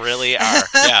are." They really are.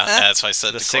 Yeah, that's why I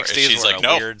said The to Cor- 60s She's were like, a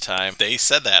no, weird time. they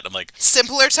said that. I'm like,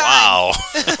 Simpler time. wow.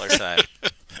 Simpler time.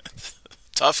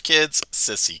 Tough kids,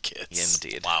 sissy kids.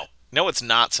 Indeed. Wow. No, it's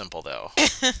not simple, though.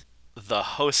 The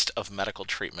host of medical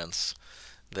treatments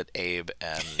that Abe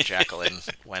and Jacqueline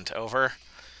went over.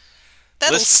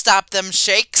 That'll List- stop them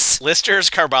shakes. Lister's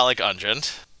carbolic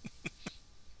unguent.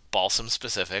 Balsam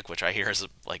specific, which I hear is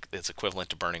like it's equivalent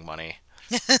to burning money.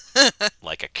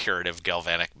 Like a curative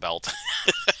galvanic belt.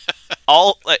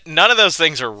 None of those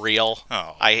things are real.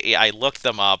 Oh. I looked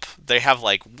them up. They have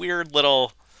like weird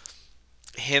little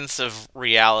hints of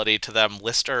reality to them.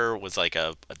 Lister was like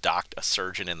a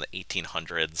surgeon in the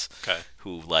 1800s Okay.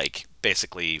 who like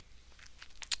basically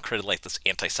created like this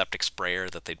antiseptic sprayer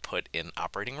that they'd put in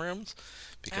operating rooms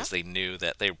because they knew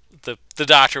that the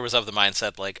doctor was of the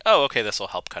mindset like, oh, okay, this will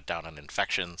help cut down on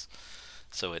infections.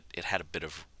 So it had a bit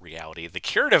of reality. The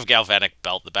curative galvanic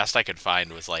belt, the best I could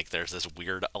find was like there's this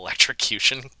weird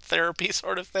electrocution therapy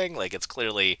sort of thing. Like it's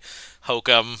clearly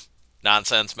hokum,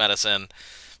 nonsense medicine.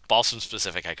 Balsam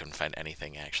specific, I couldn't find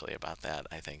anything actually about that.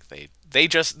 I think they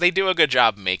do a good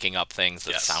job making up things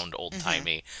that Yes. sound old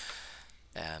timey,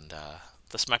 and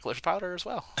the Smeckler's powder as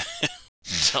well.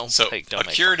 So don't a make fun.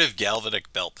 curative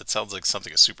galvanic belt, that sounds like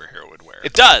something a superhero would wear.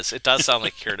 It does. It does sound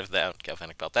like curative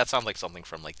galvanic belt. That sounds like something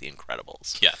from like The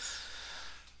Incredibles. Yeah.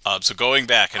 So going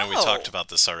back, I know we Oh. talked about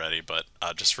this already, but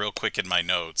just real quick in my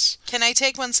notes. Can I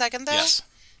take 1 second though? Yes.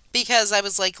 Because I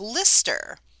was like,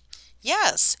 Lister.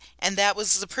 Yes. And that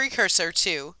was the precursor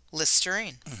to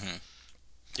Listerine.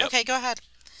 Yep. Okay, go ahead.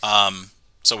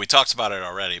 So we talked about it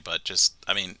already, but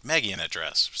Maggie in that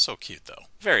dress, so cute though.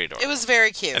 Very adorable. It was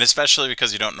very cute. And especially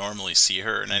because you don't normally see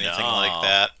her in anything like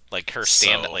that. Like her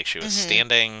So- like she was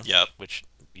standing. Yep. Which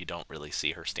you don't really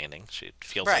see her standing. She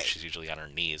feels Right. like she's usually on her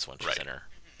knees when she's Right. in her.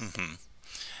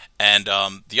 And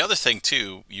the other thing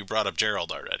too, you brought up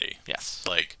Gerald already. Yes.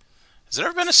 Like, has it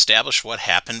ever been established what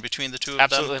happened between the two of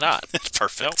Absolutely them? not.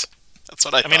 Perfect. Nope. That's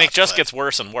what I I mean, it thought, just but- gets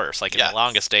worse and worse. Like in Yeah. the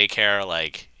longest daycare,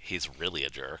 like he's really a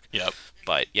jerk. Yep.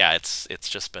 But yeah, it's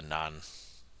just been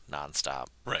nonstop.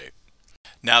 Right.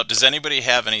 Now, does anybody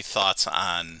have any thoughts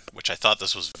on, which I thought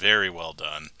this was very well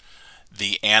done,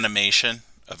 the animation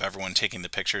of everyone taking the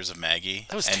pictures of Maggie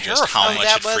That was and just how terrifying. much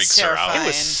That it was freaks her out?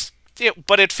 terrifying.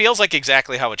 But it feels like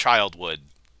exactly how a child would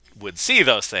see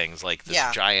those things, like this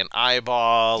Yeah. giant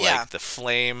eyeball, Yeah. like the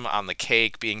flame on the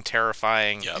cake being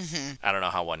terrifying. Yep. I don't know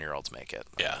how 1-year-olds make it.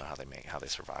 I Yeah. don't know how they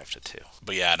survived it too.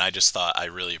 But yeah, and I just thought I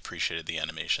really appreciated the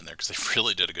animation there because they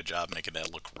really did a good job making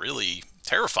that look really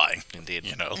terrifying. Indeed.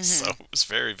 You know, so it was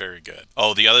very, very good.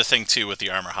 Oh, the other thing too with the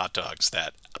Armor hot dogs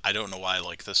that I don't know why I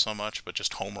like this so much, but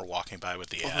just Homer walking by with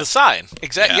the ad. The sign,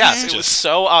 exactly. Yeah, Yes, it was just-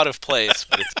 so out of place,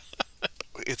 but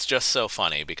it's just so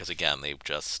funny because again,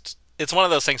 it's one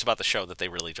of those things about the show that they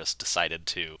really just decided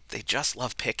to. They just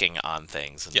love picking on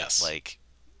things, and Yes. like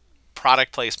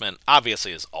product placement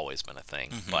obviously has always been a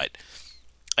thing, but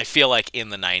I feel like in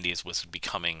the '90s was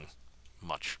becoming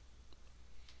much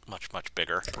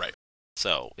bigger. Right.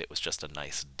 So it was just a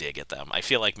nice dig at them. I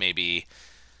feel like maybe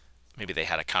they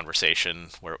had a conversation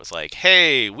where it was like,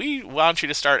 "Hey, we want you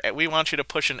to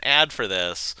push an ad for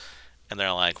this." And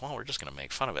they're like, "Well, we're just gonna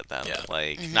make fun of it then." Yeah.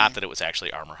 Like, not that it was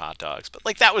actually Armor hot dogs, but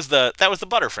like that was the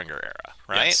Butterfinger era,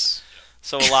 right? Yes.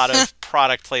 So a lot of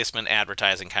product placement,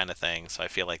 advertising kind of thing. So I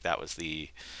feel like that was the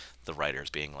writers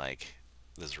being like,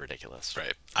 "This is ridiculous."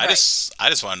 Right. Right. I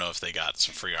just want to know if they got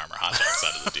some free Armor hot dogs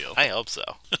out of the deal. I hope so.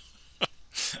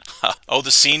 Oh,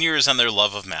 the seniors and their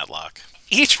love of Matlock.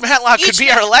 Each Matlock could Each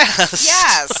be our last.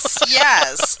 Yes,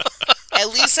 yes. At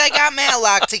least I got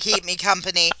Matlock to keep me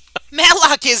company.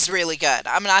 Matlock is really good.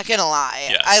 I'm not going to lie.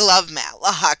 Yes. I love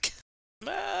Matlock.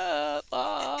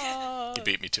 Matlock. You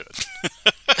beat me to it.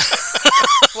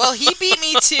 Well, he beat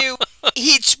me to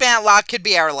each Matlock could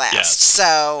be our last. Yes.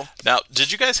 So, Now,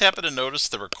 did you guys happen to notice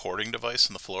the recording device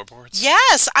in the floorboards?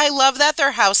 yes, I love that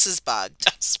their house is bugged.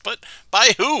 Yes, but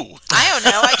by who? I don't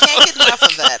know. I can't get enough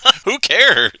of it. Who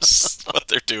cares what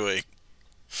they're doing?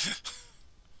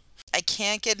 I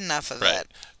can't get enough of Right.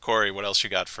 it. Corey, what else you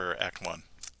got for Act 1?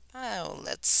 Oh,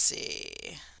 let's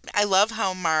see. I love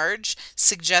how Marge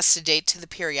suggests a date to the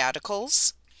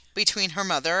periodicals between her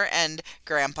mother and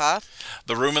Grandpa.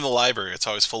 The room in the library, it's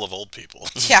always full of old people.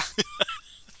 Yeah.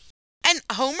 And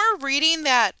Homer reading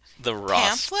that. The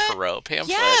Ross Pamphlet? Perot pamphlet.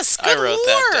 Yes, I good wrote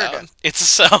that lord. down.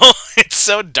 It's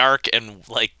so dark and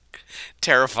like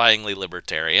terrifyingly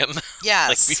libertarian. Yes.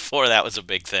 Like before that was a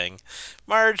big thing.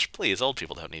 Marge, please, old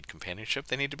people don't need companionship.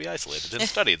 They need to be isolated and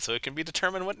studied so it can be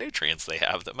determined what nutrients they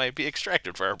have that might be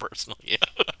extracted for our personal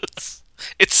use.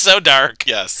 It's so dark.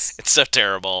 Yes. It's so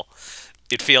terrible.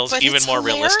 It feels But even it's more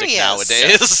realistic hilarious.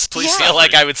 nowadays. Please Yeah. I feel stop like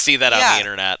reading. I would see that on Yeah. the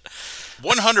internet.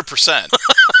 100%.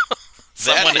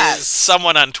 Someone, Yes.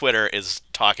 someone on Twitter is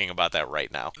talking about that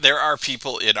right now. There are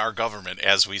people in our government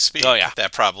as we speak Oh, yeah.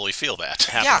 that probably feel that.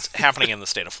 Happening in the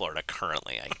state of Florida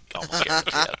currently. I almost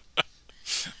guarantee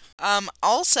it.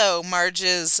 Also,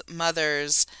 Marge's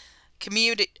mother's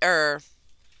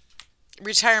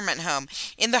retirement home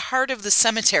in the heart of the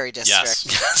cemetery district.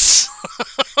 Yes.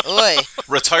 Oy.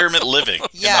 Retirement living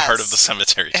in the heart of Yes. the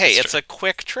cemetery. Hey, it's district. a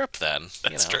quick trip then.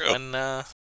 That's true. When,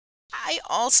 I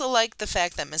also like the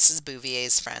fact that Mrs.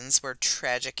 Bouvier's friends were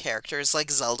tragic characters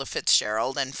like Zelda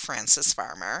Fitzgerald and Frances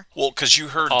Farmer. Well, because you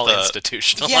heard all the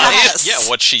institutionalized. Yes. Yeah,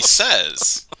 what she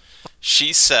says.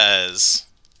 She says,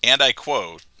 and I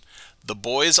quote, "The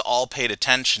boys all paid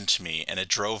attention to me, and it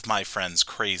drove my friends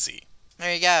crazy."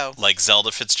 There you go. Like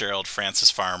Zelda Fitzgerald, Frances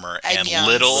Farmer, and young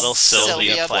little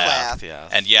Sylvia Plath. Plath. Yeah.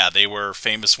 And yeah, they were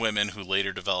famous women who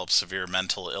later developed severe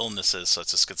mental illnesses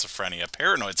such as schizophrenia,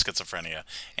 paranoid schizophrenia,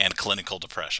 and clinical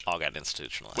depression. all got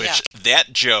institutionalized. Which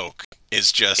that joke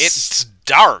is just It's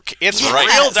dark. It's Yes.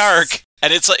 real dark.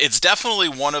 and it's definitely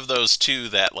one of those two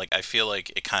that like I feel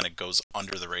like it kind of goes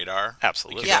under the radar.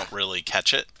 Absolutely. Like, you Yeah. don't really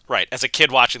catch it. Right. As a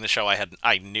kid watching the show,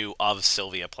 I knew of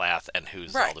Sylvia Plath and who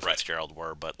Right. Zelda Fitzgerald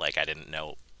were, but like I didn't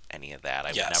know any of that. I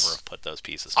would Yes. never have put those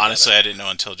pieces Honestly, together. I didn't know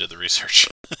until I did the research.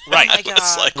 Right. Oh my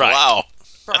It's like, Right. wow.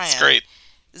 Brian. That's great.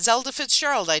 Zelda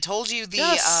Fitzgerald. I told you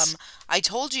Yes.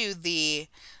 the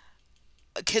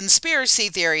conspiracy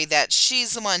theory that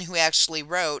she's the one who actually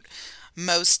wrote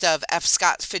most of F.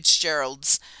 Scott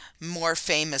Fitzgerald's more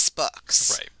famous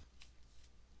books. Right.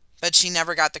 But she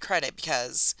never got the credit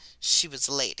because she was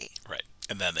a lady. Right.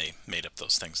 And then they made up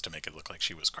those things to make it look like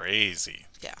she was crazy.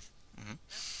 Yeah.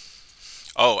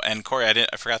 Oh, and Corey,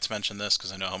 I forgot to mention this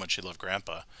because I know how much you love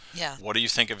Grandpa. Yeah. What do you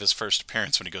think of his first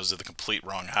appearance when he goes to the complete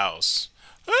wrong house?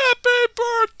 Happy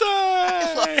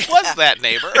birthday! Was that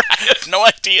neighbor? I have no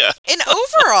idea. In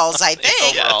overalls, I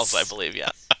think. Overalls, I believe, yeah.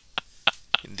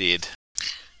 Indeed.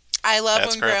 I love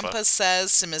That's when Grandpa. Grandpa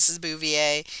says to Mrs.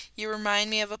 Bouvier, "You remind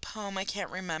me of a poem I can't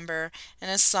remember,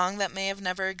 and a song that may have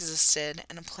never existed,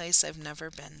 and a place I've never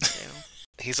been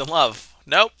to." He's in love.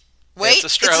 Nope. Wait, It's a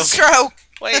stroke.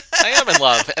 Wait, I am in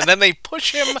love. And then they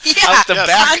push him Yeah, out the Yes.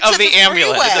 back onto of the the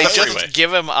ambulance. freeway. They Freeway. just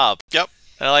give him up. Yep.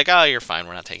 They're like, oh, you're fine.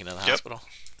 We're not taking you to the hospital.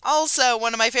 Also,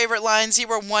 one of my favorite lines, "You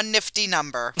were one nifty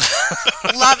number."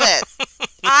 Love it.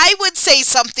 I would say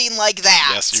something like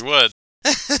that. Yes, you would.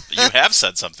 You have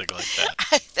said something like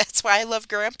that. That's why I love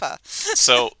Grandpa.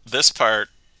 So this part,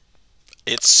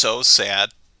 it's so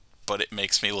sad, but it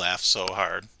makes me laugh so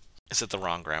hard. Is it the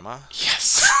wrong grandma?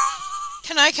 Yes.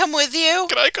 Can I come with you?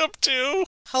 Can I come too?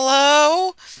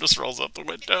 Hello? Just rolls out the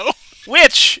window.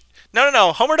 Which,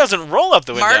 no. Homer doesn't roll up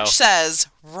the window. Marge says,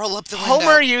 "Roll up the window."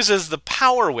 Homer uses the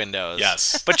power windows.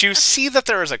 Yes. But you see that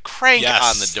there is a crank Yes.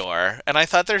 on the door, and I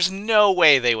thought there's no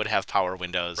way they would have power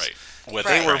windows. Right. With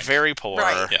Right. They were Frank. very poor,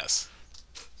 Right. Yes.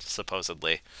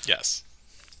 supposedly. Yes.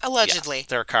 Allegedly.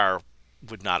 Their car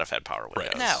would not have had power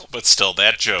windows. Right. No. But still,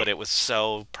 that joke. But it was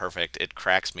so perfect. It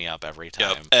cracks me up every time.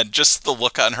 Yep. And just the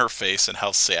look on her face and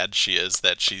how sad she is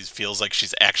that she feels like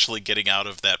she's actually getting out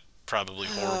of that probably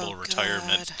horrible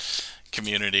retirement God.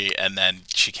 community, and then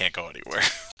she can't go anywhere.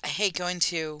 I hate going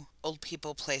to old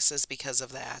people places because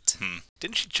of that.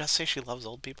 Didn't she just say she loves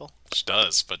old people? She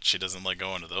does, but she doesn't like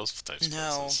going to those types of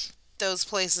No. places. Those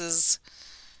places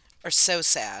are so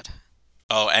sad.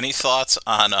 Oh, any thoughts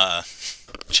on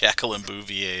Jacqueline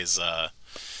Bouvier's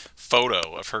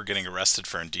photo of her getting arrested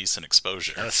for indecent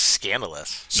exposure? That's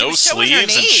scandalous. She No was showing her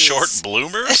sleeves and knees. short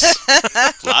bloomers?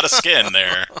 A lot of skin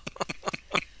there.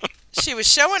 She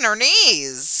was showing her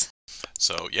knees.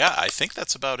 So, yeah, I think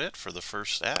that's about it for the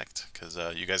first act. Because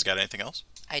you guys got anything else?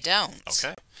 I don't.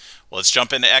 Okay. Well, let's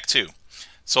jump into Act 2.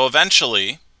 So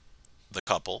eventually, the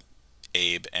couple,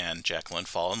 Abe and Jacqueline,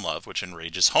 fall in love, which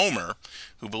enrages Homer,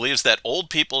 who believes that old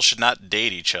people should not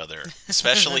date each other,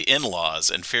 especially in-laws,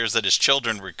 and fears that his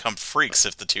children will become freaks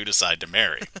if the two decide to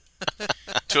marry.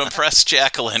 To impress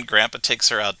Jacqueline, Grandpa takes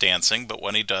her out dancing, but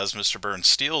when he does, Mr. Burns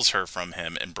steals her from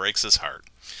him and breaks his heart.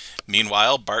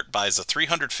 Meanwhile, Bart buys a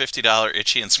 $350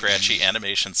 Itchy and Scratchy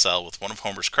animation cell with one of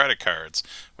Homer's credit cards,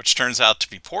 which turns out to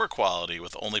be poor quality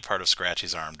with only part of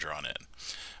Scratchy's arm drawn in.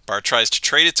 Bart tries to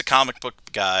trade it to Comic Book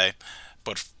Guy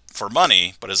but for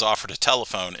money, but is offered a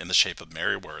telephone in the shape of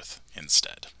Mary Worth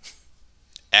instead.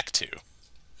 Act 2.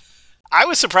 I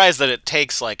was surprised that it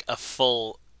takes like a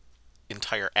full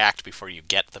entire act before you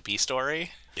get the B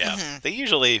story. Yeah. They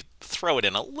usually throw it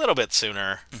in a little bit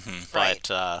sooner, Right.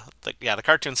 but the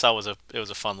cartoon cell was a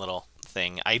fun little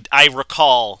thing. I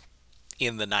recall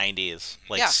in the 90s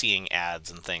Yeah. seeing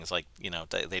ads and things like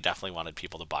they definitely wanted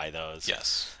people to buy those.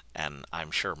 Yes. And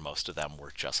I'm sure most of them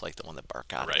were just like the one that Bart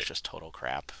got. It Right. was just total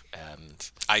crap. And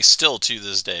I still, to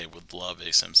this day, would love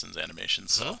a Simpsons animation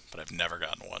cell, but I've never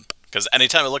gotten one. Because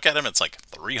anytime I look at them, it's like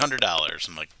 $300.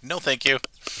 I'm like, no, thank you.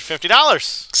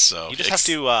 $50. So You just have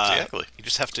to exactly you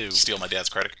just have to steal my dad's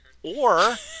credit card.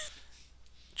 or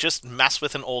just mess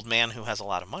with an old man who has a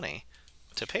lot of money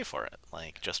to pay for it.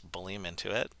 Like just bully him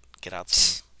into it, get out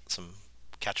some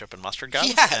ketchup and mustard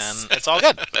guns, Yes. and it's all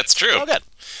good. That's true. It's all good.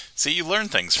 See, you learn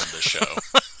things from this show.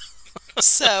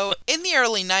 So, in the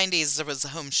early 90s, there was the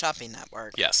Home Shopping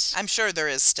Network. Yes. I'm sure there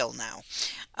is still now.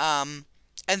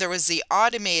 And there was the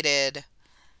automated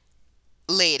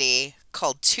lady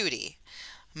called Tootie.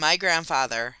 My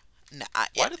grandfather...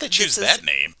 Why did they choose that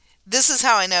name? This is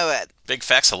how I know it. Big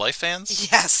Facts of Life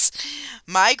fans? Yes.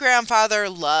 My grandfather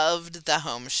loved the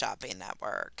Home Shopping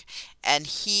Network, and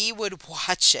he would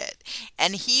watch it,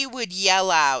 and he would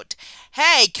yell out,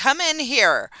 "Hey, come in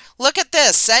here. Look at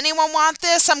this. Anyone want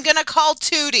this? I'm going to call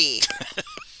Tootie."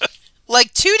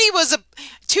 Like, Tootie was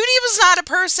not a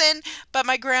person, but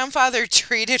my grandfather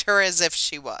treated her as if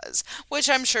she was, which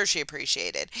I'm sure she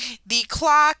appreciated. The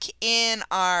clock in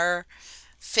our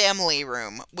family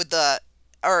room with the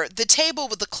table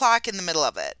with the clock in the middle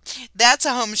of it. That's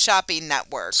a Home Shopping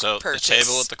Network So purchase. the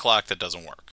table with the clock that doesn't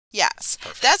work. Yes.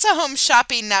 Perfect. That's a Home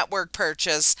Shopping Network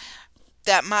purchase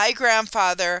that my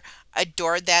grandfather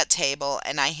adored that table,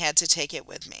 and I had to take it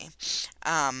with me.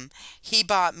 He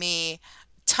bought me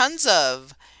tons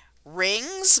of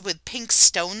rings with pink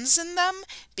stones in them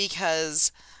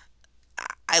because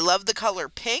I love the color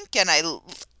pink, and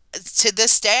to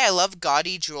this day I love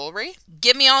gaudy jewelry.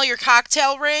 Give me all your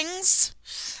cocktail rings,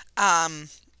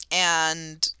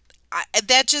 and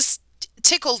that just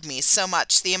tickled me so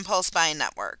much, the Impulse Buying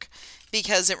Network,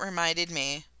 because it reminded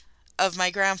me of my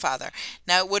grandfather.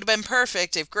 Now, it would have been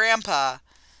perfect if Grandpa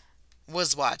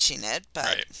was watching it, but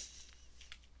Right.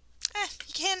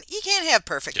 you can't have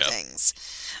perfect things.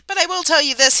 But I will tell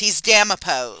you this: he's damn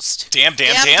opposed. Damn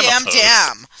opposed.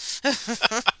 Damn.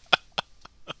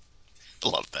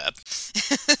 Love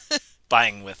that.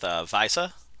 Buying with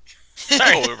Visa.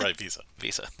 Oh, right, Visa.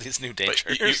 Visa. These new But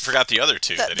dangers. you forgot the other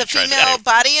two that The he tried female to do.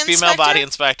 body inspector. Female body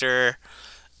inspector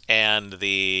and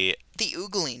the The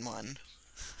oogling one.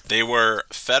 They were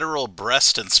federal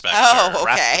breast inspector Oh,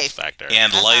 breast okay. inspector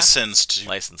and licensed to...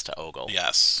 licensed to ogle.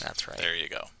 Yes. That's right. There you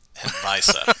go. And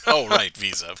Visa. Oh, right,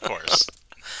 Visa, of course.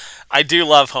 I do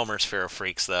love Homer's Fear of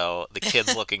Freaks, though. The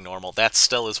kids looking normal. That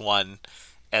still is one.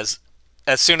 As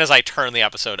soon as I turned the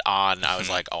episode on, I was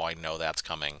like, "Oh, I know that's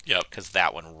coming." Yep. Because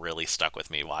that one really stuck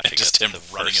with me watching Just it him the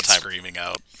running first and time. screaming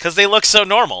out. Because they look so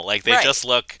normal. Like they Right. just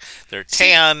look. They're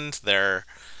tanned. They're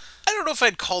I don't know if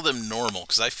I'd call them normal,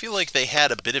 because I feel like they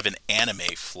had a bit of an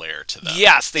anime flair to them.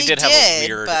 yes, they They did have a did,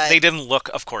 weird. but- They didn't look,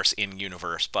 of course, in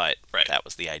universe, but Right. that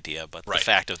was the idea. But Right. the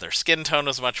fact of their skin tone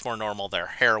was much more normal. Their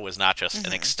hair was not just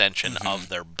an extension of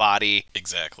their body.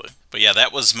 Exactly. But yeah,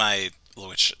 that was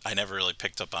which I never really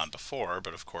picked up on before,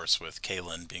 but of course with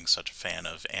Kaylin being such a fan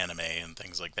of anime and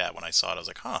things like that, when I saw it I was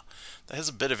like, huh, that has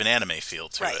a bit of an anime feel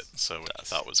to Right. it. So I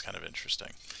thought was kind of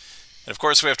interesting. And of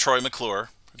course we have Troy McClure,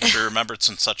 who can be remembered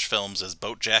from such films as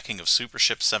Boatjacking of Super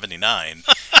Ship 79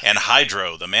 and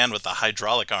Hydro, the man with the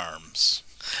hydraulic arms.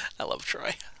 I love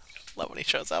Troy. Love when he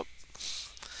shows up.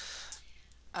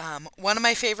 One of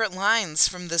my favorite lines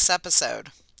from this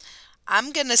episode.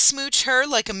 I'm gonna smooch her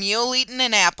like a mule eating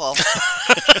an apple.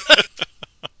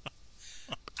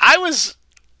 I was.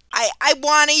 I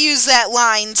want to use that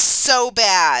line so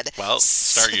bad. Well,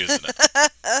 start using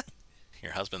it.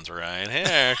 Your husband's right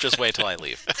here. Just wait till I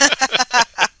leave.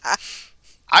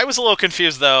 I was a little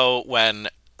confused though when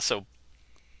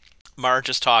Marge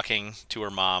is talking to her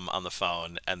mom on the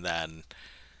phone, and then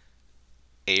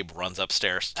Abe runs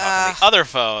upstairs to talk on the other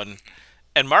phone,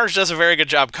 and Marge does a very good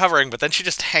job covering, but then she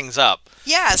just hangs up.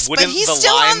 Yes, Wouldn't but he's the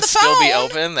still line on the still phone. be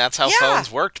open? That's how Yeah. phones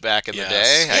worked back in the Yes.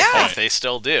 day. I Yeah. think they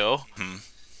still do.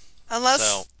 Unless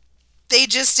So they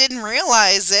just didn't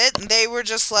realize it, and they were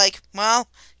just like, well,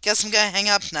 guess I'm gonna hang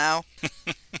up now.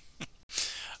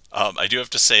 I do have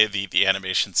to say the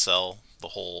animation cell, the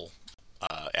whole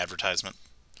advertisement,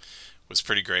 was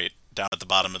pretty great. Down at the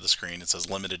bottom of the screen, it says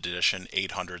limited edition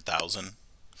 800,000.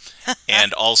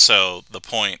 And also,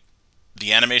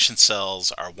 the animation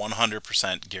cells are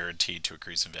 100% guaranteed to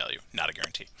increase in value. Not a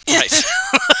guarantee. Right.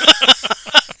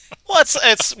 Well,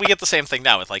 it's we get the same thing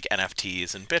now with like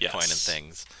NFTs and Bitcoin Yes. and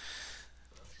things.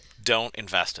 Don't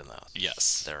invest in those.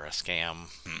 Yes. They're a scam.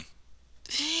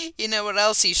 You know what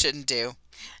else you shouldn't do?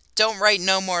 Don't write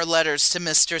no more letters to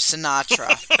Mr.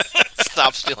 Sinatra.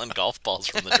 Stop stealing golf balls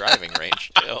from the driving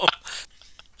range too.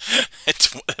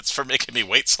 It's for making me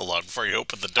wait so long before you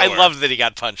open the door. I love that he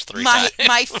got punched three times.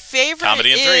 My favorite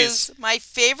Comedy in threes. my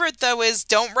favorite though is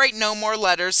don't write no more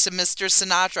letters to Mr.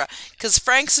 Sinatra, because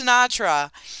Frank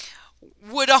Sinatra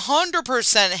would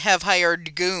 100% have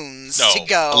hired goons No, to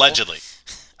go. allegedly.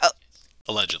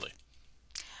 Allegedly.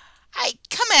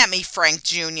 Come at me, Frank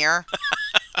Jr.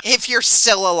 if you're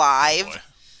still alive.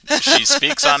 Boy. She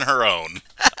speaks on her own.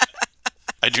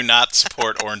 I do not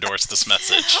support or endorse this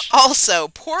message. Also,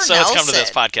 poor So Nelson. it's come to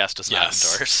this podcast does not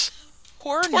Yes. endorse.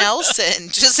 Poor Nelson,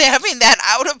 just having that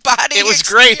out of body. It was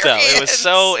great though. It was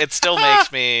so. It still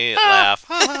makes me laugh.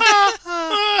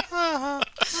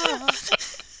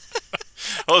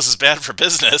 Oh, this is bad for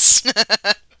business.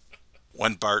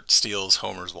 When Bart steals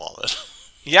Homer's wallet.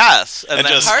 Yes, and And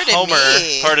then just-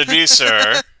 Homer. Pardon me,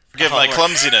 sir. Forgive my Homer.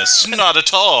 clumsiness. Not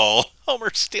at all.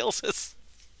 Homer steals his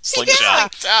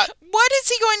Slingshot. shot. What is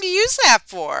he going to use that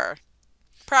for?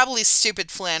 Probably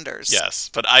stupid Flanders. Yes,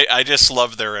 but I just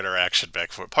love their interaction back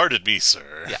and forth. Pardon me,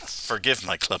 sir. Yes. Forgive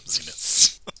my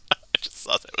clumsiness. I just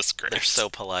thought that was great. They're so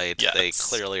polite. Yes. They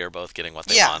clearly are both getting what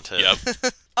they Yeah. wanted.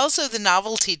 Yep. Also, the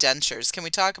novelty dentures. Can we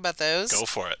talk about those? Go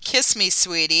for it. Kiss me,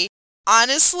 sweetie.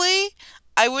 Honestly,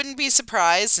 I wouldn't be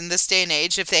surprised in this day and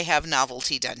age if they have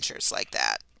novelty dentures like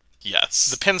that. Yes.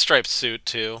 The pinstripe suit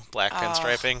too, black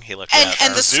pinstriping. He looked And at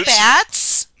and the Zoot suit.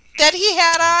 spats that he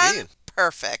had on, Indeed.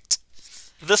 perfect.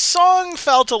 The song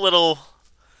felt a little...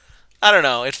 I don't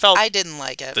know. It felt... I didn't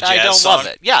like it. The I jazz don't song? love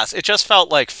it. Yes, it just felt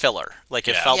like filler. Like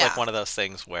it Yeah. felt Yeah. like one of those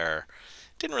things where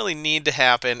it didn't really need to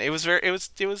happen. It was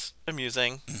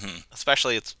amusing. Mm-hmm.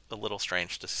 Especially it's a little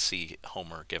strange to see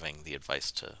Homer giving the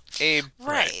advice to Abe.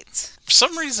 Right. For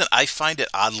some reason, I find it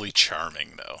oddly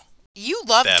charming, though. You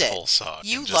loved That it. whole song.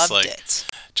 You And just, loved like, it.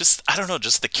 Just, I don't know,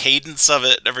 just the cadence of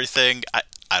it and everything.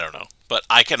 I don't know. But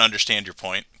I can understand your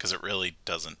point, because it really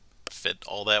doesn't fit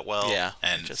all that well. Yeah,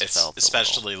 And it just it's felt a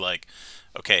especially like,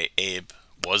 okay, Abe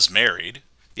was married.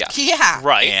 Yeah. Yeah.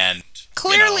 Right. And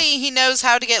Clearly, you know, he knows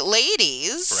how to get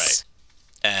ladies. right.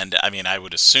 And I mean, I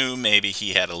would assume maybe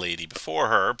he had a lady before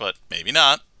her, but maybe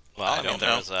not. Well, I mean, don't there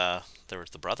know. was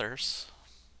the brothers,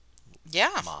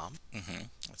 Yeah. mom.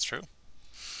 That's true.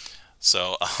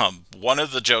 So, one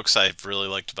of the jokes I really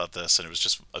liked about this, and it was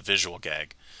just a visual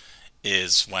gag,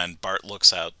 is when Bart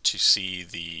looks out to see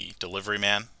the delivery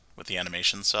man with the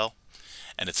animation cell,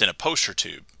 and it's in a poster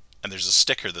tube, and there's a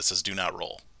sticker that says "Do not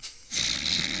roll"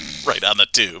 right on the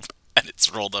tube, and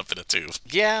it's rolled up in a tube.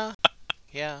 Yeah.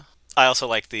 Yeah. I also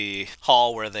like the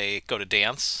hall where they go to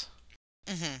dance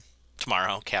Mm-hmm.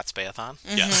 tomorrow, Cat's Bayathon.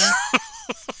 Yes.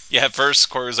 Yeah, at first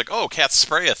Corey was like, "Oh, cat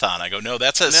sprayathon." I go, "No,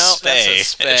 that's a No, that's a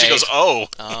spay." And she spay. goes, "Oh."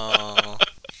 Oh.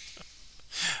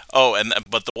 Oh,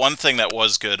 but the one thing that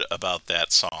was good about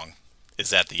that song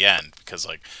is at the end, because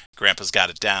like Grandpa's got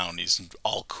it down, he's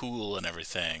all cool and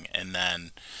everything, and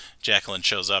then Jacqueline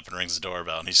shows up and rings the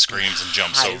doorbell, and he screams and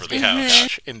jumps over the couch.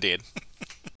 Gosh, indeed.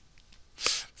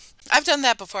 I've done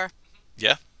that before.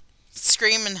 Yeah,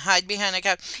 Scream and hide behind a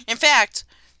couch. In fact,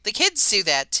 the kids do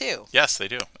that too. yes, they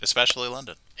do, especially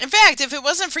London. In fact, if it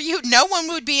wasn't for you, no one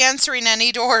would be answering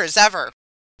any doors ever.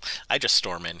 I just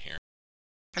storm in here.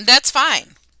 And that's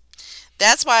fine.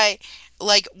 That's why,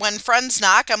 like, when friends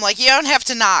knock, I'm like, you don't have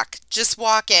to knock. Just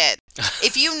walk in.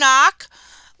 If you knock,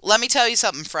 let me tell you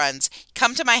something, friends.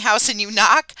 Come to my house and you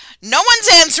knock, no one's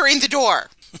answering the door.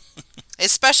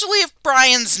 Especially if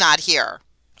Brian's not here.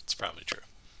 That's probably true.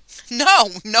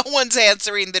 No one's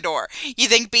answering the door. You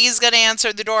think B's going to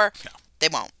answer the door? No. They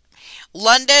won't.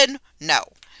 London? No.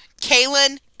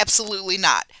 Kaylin? Absolutely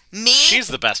not. Me? She's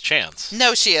the best chance.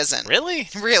 No, she isn't. Really?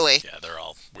 Really. Yeah, they're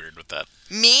all weird with that.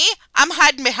 Me? I'm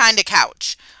hiding behind a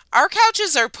couch. Our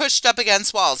couches are pushed up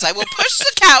against walls. I will push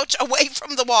the couch away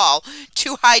from the wall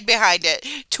to hide behind it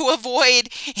to avoid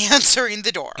answering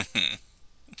the door.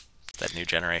 That new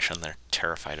generation, they're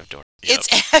terrified of doors. Yep.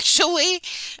 It's actually,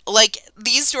 like,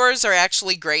 these doors are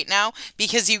actually great now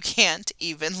because you can't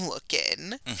even look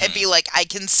in and be like, I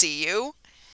can see you.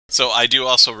 So I do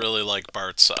also really like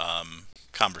Bart's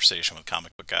conversation with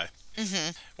Comic Book Guy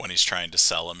when he's trying to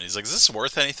sell him. He's like, "Is this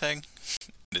worth anything?"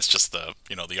 And it's just the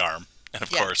arm, and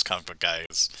of Yeah. course, Comic Book Guy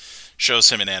shows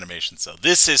him an animation cell.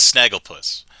 This is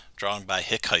Snagglepuss, drawn by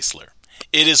Hick Heisler.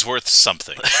 It is worth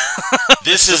something.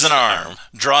 This is an arm,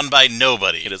 drawn by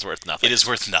nobody. It is worth nothing. It is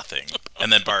worth nothing.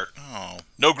 And then Bart, oh,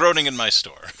 no groaning in my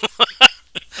store.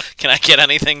 Can I get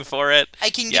anything for it? I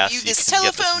can Yes, give you you this can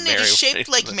get this telephone. It is shaped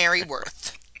Mary- like Mary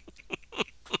Worth.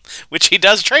 Which he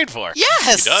does trade for.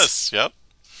 Yes. He does, yep.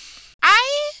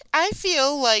 I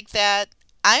feel like that.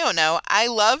 I don't know. I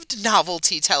loved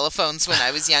novelty telephones when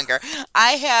I was younger.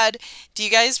 Do you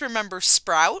guys remember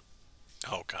Sprout?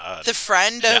 Oh, God. The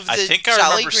friend Yeah, of the I think I Jolly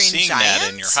remember Green seeing Giants?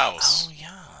 that in your house. Oh, yeah.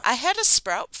 I had a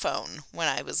Sprout phone when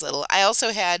I was little. I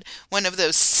also had one of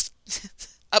those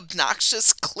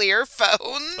obnoxious clear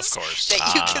phones. Of course. That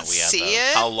you could we had see those.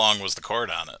 it. How long was the cord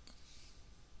on it?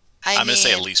 I'm going to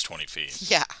say at least 20 feet.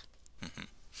 Yeah.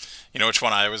 You know which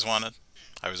one I always wanted?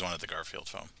 I always wanted the Garfield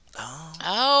phone.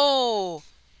 Oh.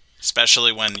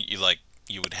 Especially when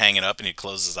you would hang it up and he'd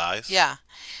close his eyes. Yeah.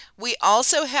 We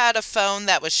also had a phone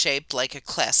that was shaped like a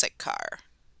classic car.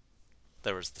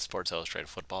 There was the Sports Illustrated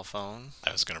football phone.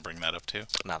 I was going to bring that up too.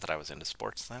 Not that I was into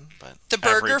sports then, but The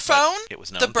burger phone? it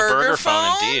was known. The burger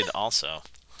phone? indeed, also.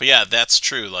 But yeah, that's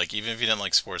true. Like, even if you didn't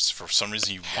like sports, for some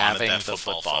reason you wanted Having that the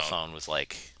football, phone was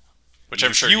like... Which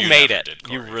I'm sure you made never it.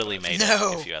 did, You Corey, really but- made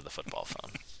No. it if you had the football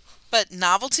phone. But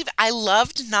I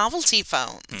loved novelty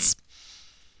phones.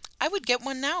 I would get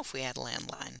one now if we had a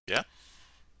landline. Yeah.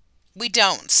 We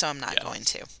don't, so I'm not Yeah. going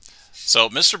to. So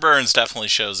Mr. Burns definitely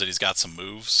shows that he's got some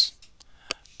moves.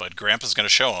 But Grandpa's going to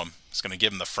show him. He's going to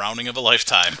give him the frowning of a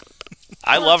lifetime.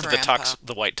 I Poor loved Grandpa.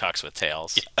 the white tux with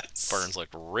tails. Yes. Burns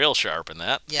looked real sharp in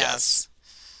that. Yes.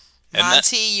 And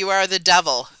Monty, you are the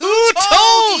devil. Who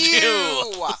told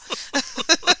you?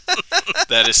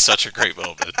 That is such a great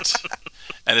moment.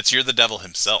 And it's you're the devil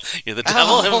himself. You're the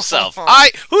devil Oh. himself.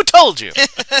 Who told you?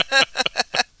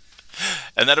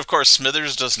 And then, of course,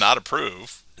 Smithers does not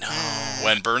approve. No.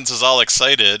 When Burns is all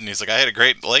excited and he's like, I had a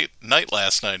great late night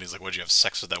last night. And he's like, what'd you have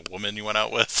sex with that woman you went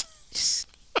out with?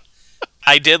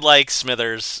 I did like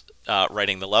Smithers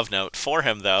writing the love note for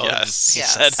him, though. Yes. He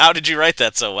Yes. said, how did you write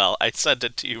that so well? I sent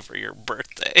it to you for your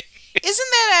birthday. Isn't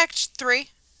that Act 3?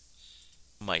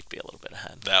 Might be a little bit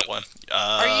ahead. That one.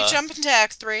 Are you jumping to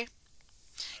Act 3?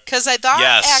 Because I thought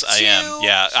Yes, Act 2... I am.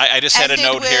 Yeah, I just had a ended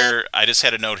note with- here. I just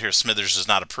had a note here. Smithers does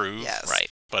not approve. Yes. Right.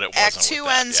 But it wasn't Act 2 with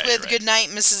that. ends Yeah, you're with right. "Good night,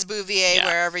 Mrs. Bouvier, Yeah.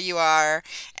 wherever you are,"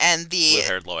 and the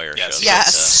Blue-haired lawyer Yes, shows he up. Yes.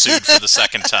 gets, sued for the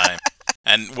second time.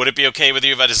 And would it be okay with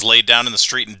you if I just laid down in the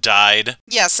street and died?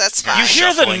 yes, that's You fine.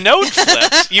 hear the Shuffling. note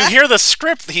flips. You hear the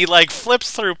script. He like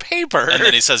flips through paper. And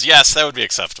then he says, yes, that would be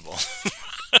acceptable.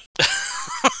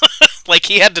 like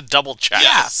he had to double check.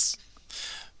 Yes.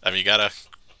 I mean, you gotta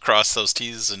cross those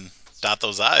T's and dot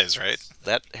those I's, right?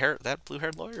 That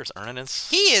blue-haired lawyer is earning his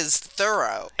He is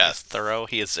thorough. Yes. thorough.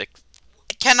 He is.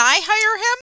 Can I hire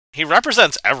him? He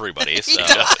represents everybody. He So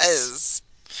does.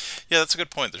 Yeah, that's a good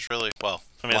point. There's really, well,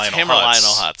 I mean, it's Lionel him or Hutz.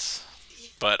 Lionel Hutz.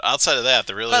 But outside of that,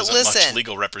 there really But isn't much listen,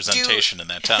 legal representation in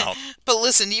that town. But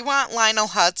listen, do you want Lionel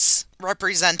Hutz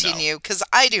representing No. you? Because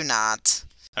I do not.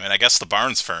 I mean, I guess the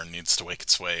Barnes fern needs to wake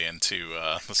its way into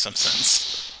The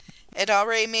Simpsons. It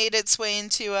already made its way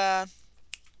into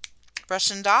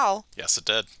Russian Doll. Yes, it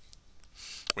did.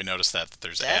 We noticed that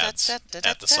there's Da, ads da, da, da,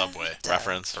 at the da, subway da.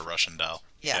 Reference. for Russian doll.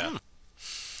 Yeah.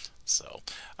 So,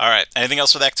 all right. Anything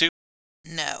else with Act 2?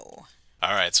 No.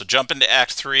 All right. So jump into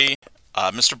Act 3.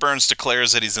 Mr. Burns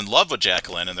declares that he's in love with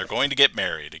Jacqueline and they're going to get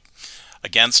married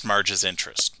against Marge's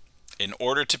interest. In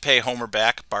order to pay Homer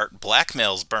back, Bart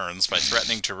blackmails Burns by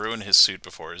threatening to ruin his suit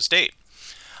before his date.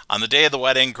 On the day of the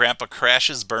wedding, Grandpa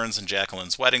crashes Burns and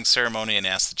Jacqueline's wedding ceremony and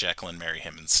asks that Jacqueline marry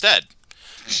him instead.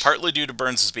 Partly due to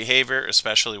Burns' behavior,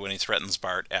 especially when he threatens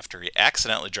Bart after he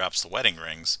accidentally drops the wedding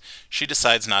rings, she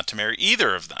decides not to marry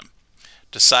either of them.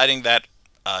 Deciding that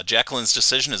Jacqueline's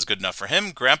decision is good enough for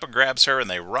him, Grandpa grabs her and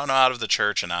they run out of the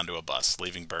church and onto a bus,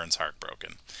 leaving Burns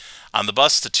heartbroken. On the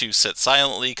bus, the two sit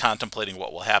silently, contemplating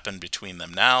what will happen between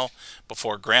them now,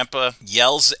 before Grandpa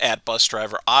yells at bus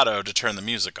driver Otto to turn the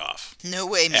music off. No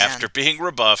way, man. After being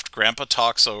rebuffed, Grandpa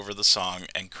talks over the song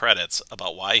and credits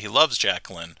about why he loves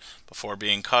Jacqueline before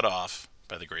being cut off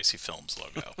by the Gracie Films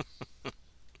logo.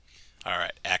 All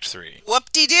right, Act 3.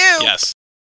 Whoop-de-doo. Yes.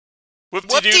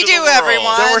 Whoop-de-doo,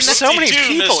 everyone. There were so many Whoop-de-doo,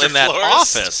 people Mr. in that Flores.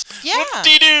 office. Yeah.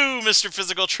 Whoop-de-doo, Mr.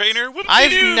 Physical Trainer. Whoop-de-doo,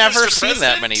 I've never Mr. seen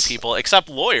that many President. people, except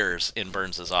lawyers in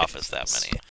Burns' office. That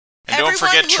many. And don't Everyone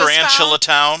forget who has Tarantula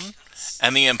Town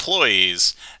and the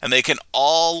employees, and they can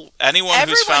all, anyone Everyone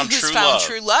who's found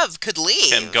true love could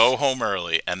leave. can go home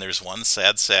early, and there's one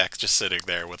sad sack just sitting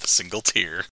there with a single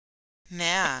tear.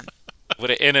 Man.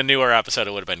 In a newer episode,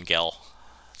 it would have been Gil.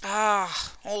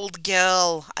 Ah, old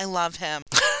Gil. I love him.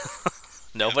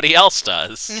 Nobody else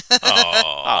does. Aww.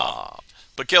 Aw.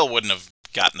 But Gil wouldn't have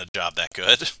gotten a job that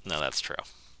good. No, that's true.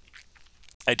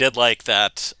 I did like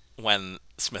that when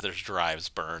Smithers drives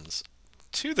Burns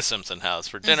to the Simpson house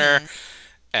for dinner,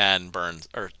 and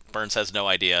Burns has no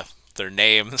idea their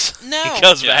names. No. He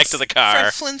goes back Yes. to the car.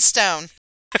 Fred Flintstone.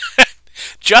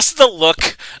 Just the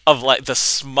look of like the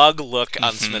smug look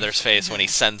on Smithers' face when he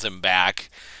sends him back,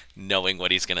 knowing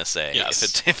what he's gonna say. Yes.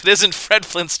 If it isn't Fred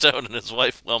Flintstone and his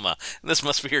wife Wilma, this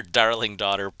must be your darling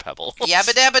daughter Pebble.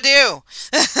 Yabba dabba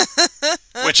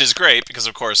doo. Which is great, because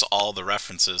of course all the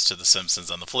references to The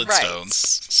Simpsons and the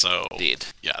Flintstones. So, Indeed.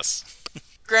 yes.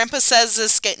 Grandpa says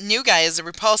this new guy is a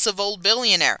repulsive old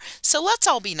billionaire, so let's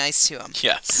all be nice to him.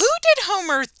 Yes. Who did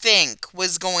Homer think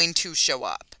was going to show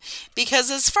up?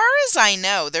 Because as far as I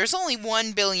know, there's only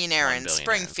one billionaire One in billionaire,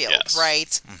 Springfield, yes.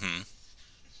 right?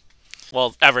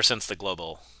 Well, ever since the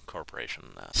Global Corporation.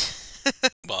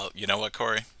 Well, you know what,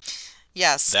 Corey?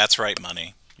 Yes. That's right,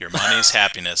 money. Your money's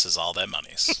happiness is all that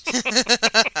money's.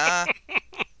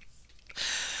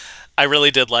 I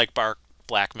really did like Bart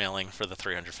blackmailing for the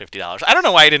 $350. I don't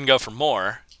know why he didn't go for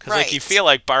more. Because like you Right. feel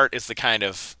like Bart is the kind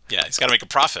of Yeah, he's got to make a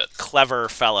profit. clever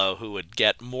fellow who would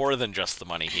get more than just the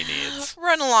money he needs.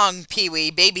 Run along, Pee-wee.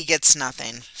 Baby gets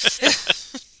nothing.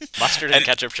 Mustard and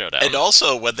ketchup showdown. And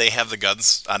also, when they have the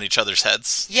guns on each other's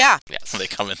heads, Yeah. Yes. when they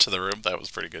come into the room, that was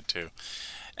pretty good too.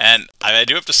 And I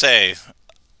do have to say,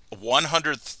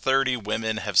 130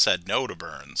 women have said no to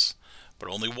Burns, but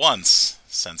only once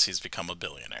since he's become a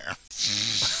billionaire.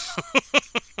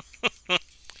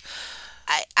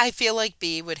 I feel like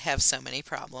B would have so many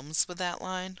problems with that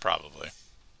line. Probably.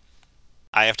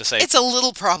 I have to say, It's a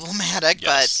little problematic,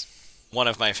 Yes. one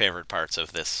of my favorite parts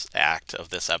of this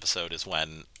episode is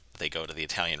when they go to the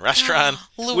Italian restaurant,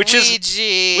 but which is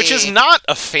Luigi. not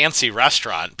a fancy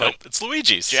restaurant, but Nope, it's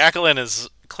Luigi's. Jacqueline is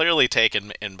clearly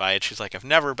taken in by it. She's like, I've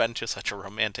never been to such a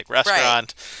romantic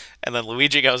restaurant. And then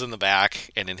Luigi goes in the back,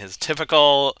 and in his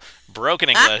typical broken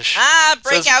English,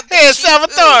 break says, out the "Hey, cheap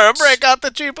Salvatore, hooch." break out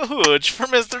the cheap hooch for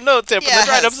Mr. No Tip and the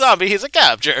dried up Yes. zombie he's a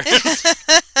capture."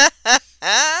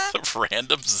 The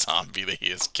random zombie that he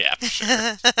has captured.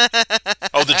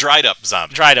 Oh, the dried up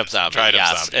zombie. Dried up zombie. Dried up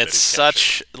yes, zombie that it's he's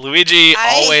such. Luigi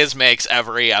I- always makes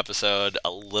every episode a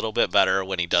little bit better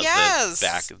when he does Yes. the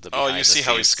back. The Oh, behind you the see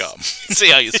how he scenes. scum. See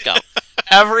how you scum.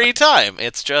 Every time,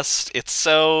 it's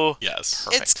so. Yes.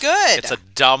 It's good, It's a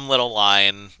dumb little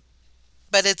line.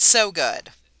 but it's so good.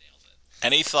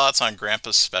 Any thoughts on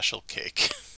Grandpa's special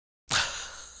cake?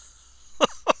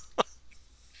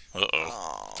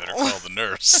 Uh-oh. Better call the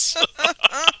nurse.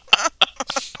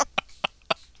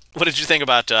 What did you think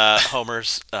about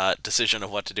Homer's decision of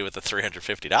what to do with the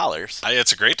 $350?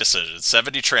 It's a great decision.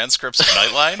 70 transcripts of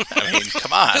Nightline? I mean,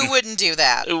 come on. Who wouldn't do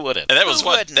that? Who wouldn't? And that was Who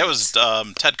what? wouldn't? That was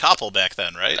Ted Koppel back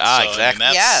then, right? Exactly.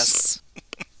 Yes.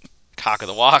 Cock of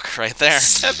the walk right there.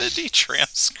 70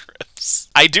 transcripts.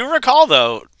 I do recall,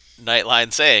 though,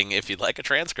 Nightline saying, if you'd like a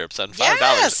transcript, send $5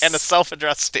 Yes. and a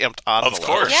self-addressed stamped envelope. Of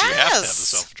course, you have to have the Yes.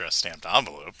 self-addressed stamped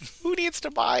envelope. Who needs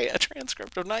to buy a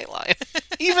transcript of Nightline?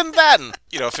 Even then.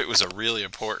 You know, if it was a really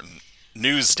important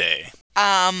news day.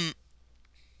 I'll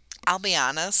be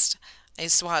honest. I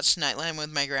used to watch Nightline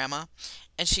with my grandma,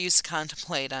 and she used to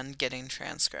contemplate on getting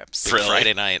transcripts. Really?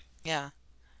 Friday night. Yeah.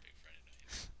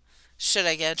 Should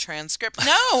I get a transcript?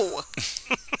 No!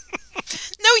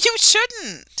 No, you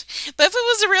shouldn't. But if it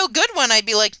was a real good one, I'd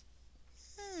be like,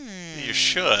 You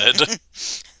should.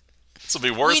 This will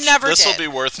be worth. we never This did. will be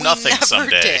worth We nothing never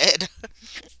someday. Did.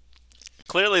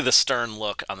 Clearly, the stern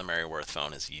look on the Mary Worth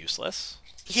phone is useless.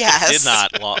 Yes. Did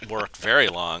not work very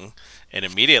long, and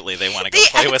immediately they want to go The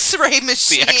play with X-ray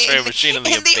machine. the X-ray machine in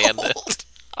the abandoned old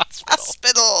hospital.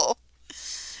 hospital.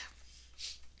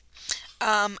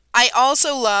 I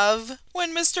also love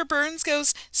when Mr. Burns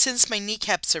goes, "Since my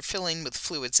kneecaps are filling with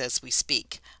fluids as we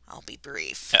speak, I'll be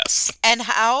brief." Yes. And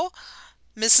how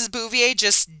Mrs. Bouvier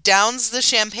just downs the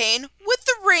champagne with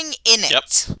the ring in it.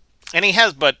 Yep.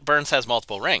 And but Burns has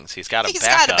multiple rings. He's got a He's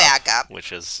backup, got a backup.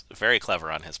 which is very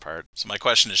clever on his part. So my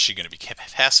question is she going to be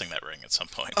passing that ring at some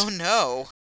point? Oh no.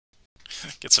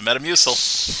 Get some Metamucil.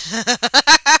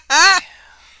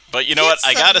 But you know what?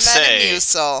 I got to say,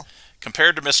 Metamucil.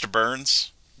 compared to Mr.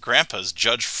 Burns, Grandpa's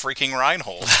Judge freaking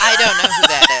Reinhold. I don't know who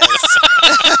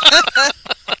that is.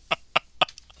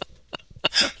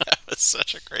 That was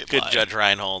such a great Good line. Judge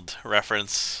Reinhold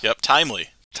reference. Yep, timely.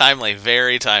 Timely,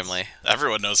 very timely.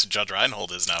 Everyone knows who Judge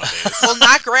Reinhold is nowadays. Well,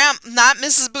 not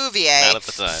Mrs. Bouvier. Not at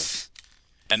the time.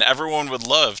 And everyone would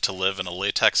love to live in a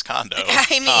latex condo. I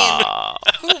mean, Aw.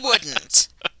 who wouldn't?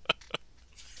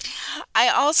 I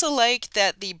also like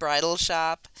that the bridal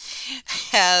shop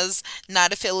has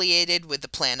not affiliated with the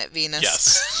planet Venus.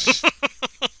 Yes.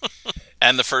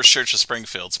 And the First Church of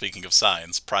Springfield, speaking of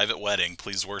signs, private wedding,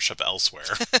 please worship elsewhere.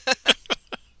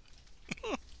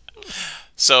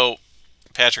 So,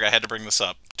 Patrick, I had to bring this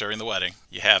up. During the wedding,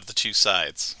 you have the two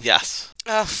sides. Yes.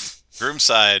 Ugh. Groom's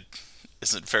side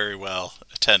isn't very well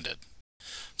attended.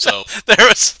 So, There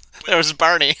was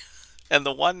Barney and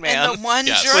the one man And the one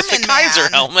yes. German with the Kaiser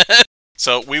man. helmet.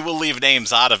 so we will leave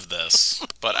names out of this,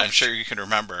 but I'm sure you can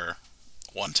remember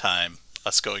one time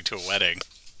us going to a wedding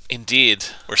Indeed.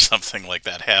 where something like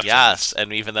that happened. Yes,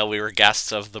 and even though we were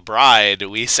guests of the bride,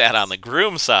 we sat on the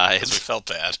groom side Because we felt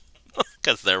bad.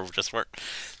 because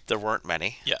there weren't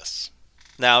many. Yes.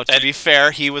 Now, to And- be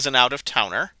fair, he was an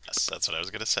out-of-towner. Yes, that's what I was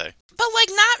going to say. But like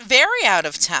not very out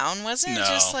of town, wasn't it? No.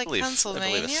 Just like I believe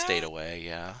Pennsylvania. a state away,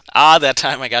 yeah. Ah, that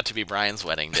time I got to be Brian's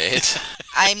wedding date.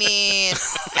 I mean,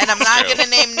 and I'm not True. going to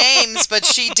name names, but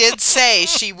she did say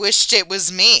she wished it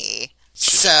was me. She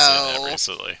did say that So,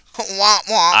 recently. wah,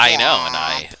 wah, I know, wah. and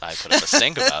I put up a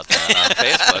stink about that on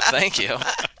Facebook. Thank you.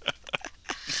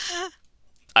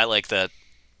 I like that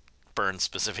Burns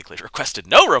specifically requested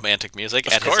no romantic music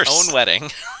Of at course. his own wedding.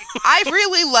 I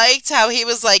really liked how he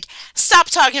was like, "Stop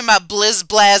talking about Blizz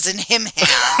Blaz and him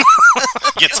ham."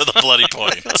 Get to the bloody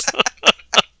point.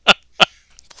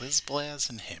 Blizz Blaz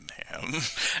and him ham.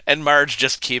 And Marge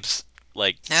just keeps,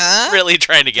 like, Huh? really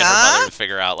trying to get her Huh? mother to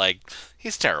figure out, like,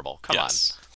 he's terrible. Come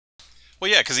Yes. Well,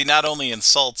 yeah, because he not only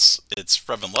insults it's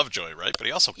Reverend Lovejoy, right? But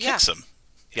he also Yeah. kicks him on.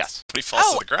 Yes. when he falls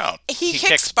Oh. to the ground. He, He kicks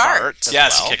kicks Bart. Bart. As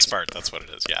Yes, well. he kicks Bart. That's what it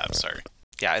is. Yeah, I'm sorry.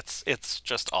 Yeah, it's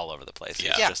just all over the place.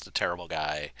 Yeah. He's Yeah. just a terrible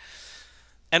guy.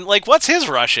 And, like, what's his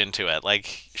rush into it?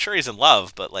 Like, sure, he's in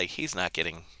love, but, like, he's not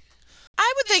getting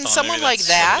I would think Oh, someone maybe like that's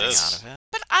what that, it is. out of it.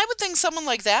 but I would think someone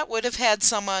like that would have had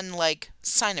someone like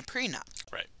sign a prenup.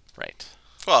 Right.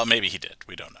 Well, maybe he did.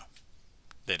 We don't know.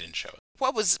 They didn't show it.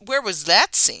 Where was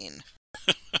that scene?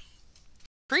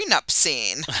 Prenup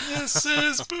scene. This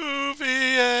is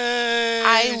Bouvier.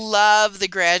 I love the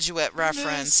Graduate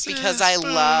reference because I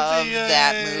love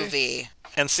that movie.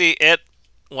 And see,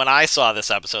 when I saw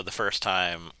this episode the first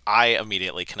time, I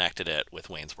immediately connected it with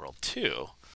Wayne's World 2.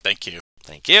 Thank you.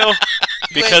 Thank you.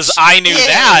 Because Which I knew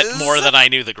that is- more than I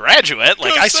knew The Graduate.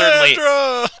 Like, I certainly...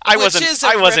 I Which wasn't is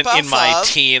a in ripoff my of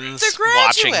teens The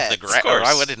watching Graduate. The Of Graduate.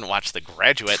 course. I didn't watch The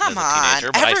Graduate Come as a on.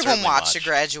 teenager, but I Everyone certainly watched The watched.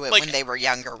 Graduate Like- when they were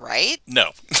younger, right?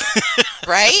 No.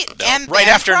 Right? And Right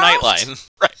after Bancroft? Nightline.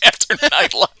 Right after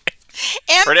Nightline.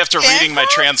 And Right after reading my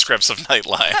Bancroft? transcripts of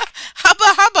Nightline.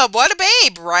 Hubba, what a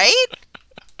babe, right?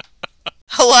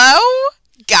 Hello?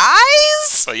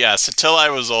 Guys? But yes, until I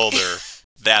was older,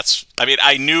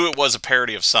 I knew it was a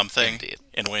parody of something Indeed.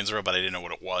 in Wayne's World, but I didn't know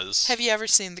what it was. Have you ever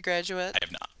seen The Graduate? I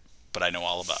have not, but I know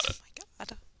all about it.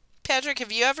 God. Patrick,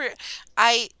 have you ever...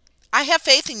 I have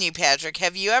faith in you, Patrick.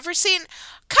 Have you ever seen...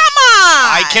 Come on!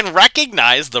 I can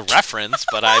recognize the reference,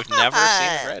 but I've never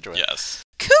seen The Graduate. Yes.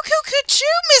 Cuckoo Cuckoo,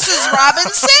 Mrs.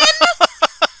 Robinson!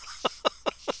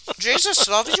 Jesus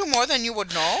loves you more than you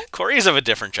would know. Corey's of a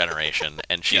different generation,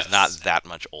 and she's Yes. not that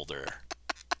much older.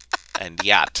 And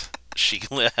yet, she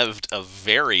lived a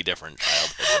very different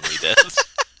childhood than we did.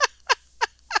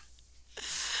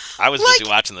 I was busy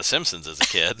watching The Simpsons as a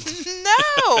kid.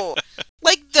 No!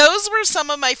 Like, those were some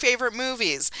of my favorite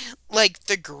movies. Like,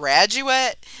 The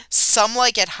Graduate, Some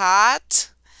Like It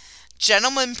Hot,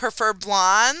 Gentlemen Prefer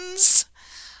Blondes.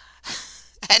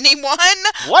 Anyone?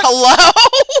 What? Hello?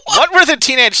 What were the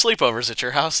teenage sleepovers at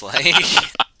your house like?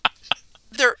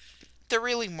 There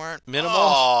really weren't. Minimal?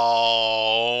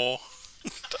 Oh.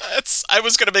 I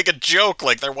was going to make a joke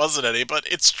like there wasn't any, but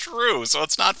it's true, so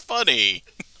it's not funny.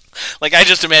 Like, I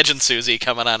just imagine Susie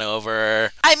coming on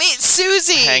over. I mean,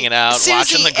 Susie. Hanging out, Susie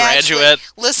watching The actually-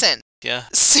 Graduate. Listen, Yeah.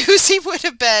 Susie would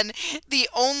have been the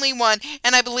only one,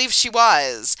 and I believe she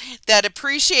was, that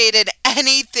appreciated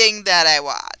anything that I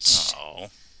watched. Oh.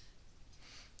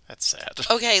 That's sad.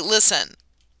 Okay, listen.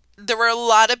 There were a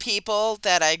lot of people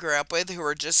that I grew up with who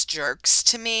were just jerks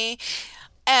to me,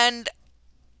 and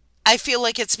I feel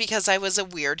like it's because I was a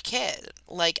weird kid.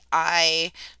 Like,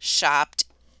 I shopped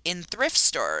in thrift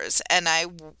stores, and I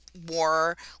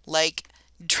wore, like,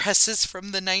 dresses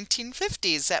from the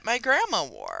 1950s that my grandma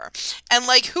wore. And,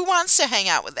 like, who wants to hang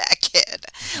out with that kid?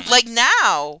 Like,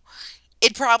 now,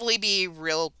 it'd probably be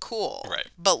real cool. Right.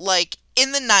 But, like,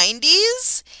 in the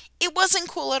 90s, it wasn't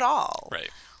cool at all. Right.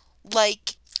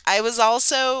 Like, I was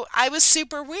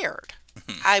super weird.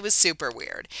 I was super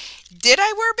weird. Did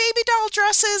I wear baby doll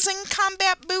dresses and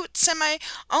combat boots and my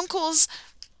uncle's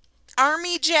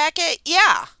army jacket?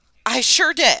 Yeah, I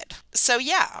sure did. So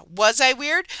yeah, was I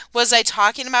weird? Was I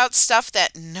talking about stuff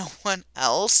that no one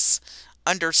else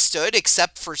understood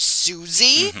except for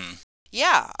Susie?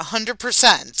 Yeah,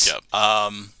 100%. Yep.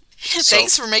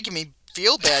 Thanks for making me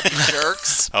feel bad, you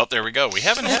jerks. Oh, there we go. We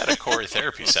haven't had a Corey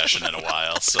therapy session in a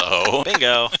while, so...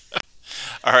 Bingo.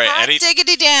 All right, Hot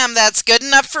diggity damn, that's good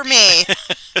enough for me.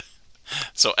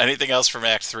 So anything else from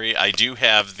Act 3? I do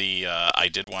have I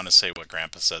did want to say what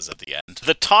Grandpa says at the end.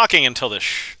 The talking until the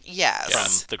Yes. from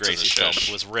the To the Gracie shush.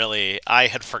 films was really, I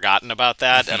had forgotten about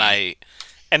that,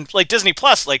 and like Disney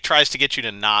Plus like tries to get you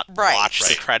to not Right. watch the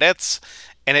Right. credits,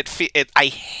 and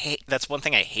that's one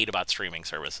thing I hate about streaming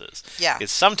services. Yeah.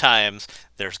 Is sometimes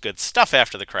there's good stuff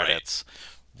after the credits.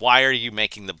 Why are you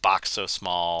making the box so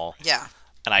small? Yeah.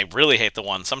 And I really hate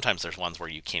sometimes there's ones where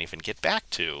you can't even get back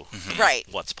to Right.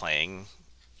 what's playing.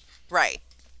 Right.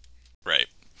 Right.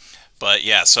 But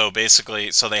yeah, so basically,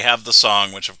 they have the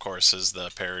song, which of course is the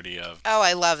parody of... Oh,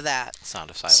 I love that. Sound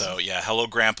of Silence. So yeah, hello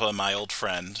Grandpa, my old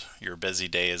friend. Your busy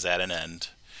day is at an end.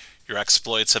 Your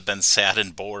exploits have been sad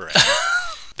and boring.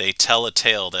 They tell a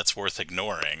tale that's worth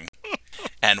ignoring.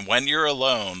 And when you're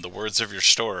alone, the words of your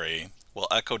story will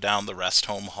echo down the rest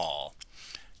home hall.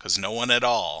 'Cause no one at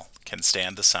all can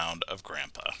stand the sound of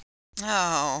Grandpa.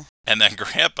 Oh. And then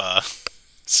Grandpa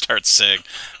starts saying,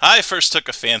 I first took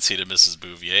a fancy to Mrs.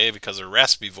 Bouvier because her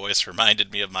raspy voice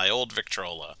reminded me of my old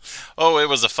Victrola. Oh, it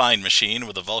was a fine machine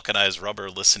with a vulcanized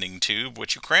rubber listening tube,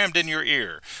 which you crammed in your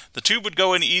ear. The tube would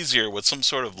go in easier with some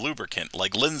sort of lubricant,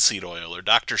 like linseed oil or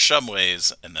Dr.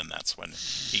 Shumway's, and then that's when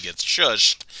he gets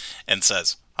shushed and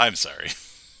says, I'm sorry.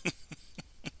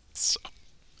 So,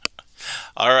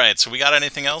 all right, so we got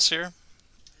anything else here?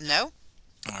 No?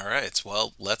 All right,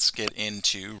 well, let's get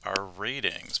into our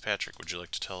ratings. Patrick, would you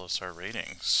like to tell us our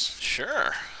ratings?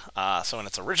 Sure. So in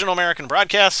its original American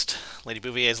broadcast, Lady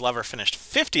Bouvier's Lover finished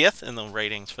 50th in the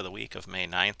ratings for the week of May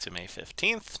 9th to May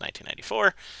 15th,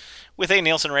 1994, with a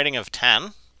Nielsen rating of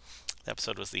 10. The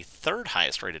episode was the third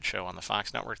highest rated show on the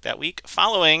Fox network that week,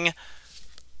 following...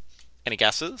 Any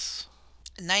guesses?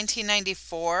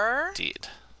 1994? Indeed.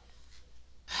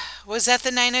 Was that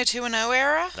the 90210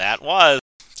 era? That was.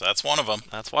 So that's one of them.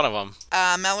 That's one of them.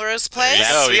 Melrose There you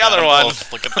Place? go. the You got other them one.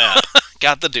 both. Look at that.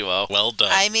 Got the duo. Well done.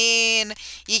 I mean,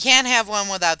 you can't have one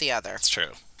without the other. That's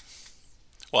true.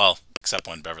 Well, except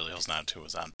when Beverly Hills 902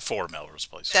 was on for Melrose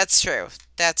Place. That's true.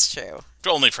 That's true.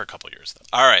 Only for a couple years, though.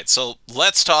 All right, so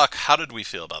let's talk. How did we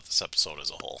feel about this episode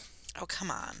as a whole? Oh, come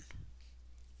on.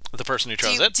 The person who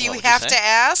chose Do it. you what would have say? to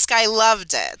ask? I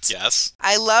loved it. Yes.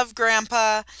 I love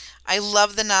Grandpa. I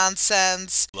love the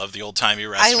nonsense. Love the old-timey I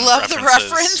restaurant love the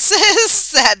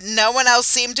references that no one else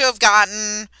seemed to have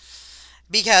gotten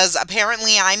because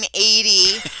apparently I'm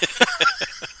 80.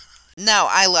 No,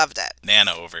 I loved it.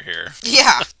 Nana over here.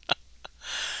 Yeah.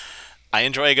 I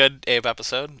enjoy a good Abe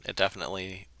episode. It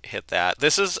definitely hit that.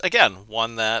 This is, again,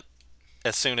 one that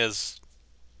as soon as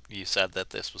you said that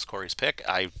this was Corey's pick,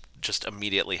 I just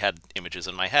immediately had images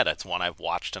in my head. It's one I've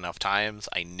watched enough times.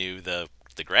 I knew the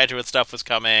Graduate stuff was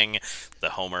coming,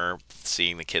 the Homer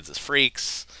seeing the kids as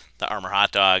freaks, the Armour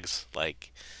hot dogs.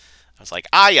 Like, I was like,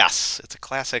 yes, it's a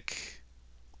classic,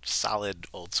 solid,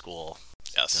 old school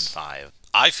Yes. season 5.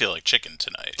 I feel like chicken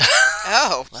tonight.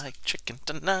 Oh, Like chicken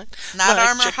tonight. Not like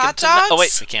Armour chicken hot tonight. Oh wait,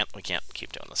 dogs? we can't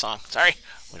keep doing the song. Sorry,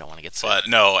 we don't want to get sued. But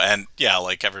no, and yeah,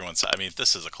 like everyone said, I mean,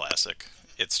 this is a classic.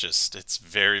 It's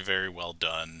very, very well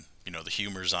done. You know, the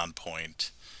humor's on point.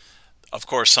 Of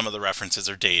course, some of the references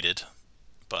are dated,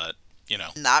 but, you know,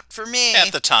 not for me.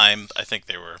 at the time, I think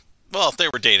they were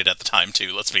dated at the time,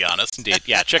 too, let's be honest. Indeed,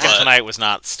 yeah, Chicken But- Tonight was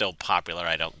not still popular.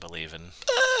 I don't believe in.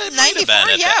 It might have 94,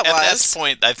 been. yeah, it At that was.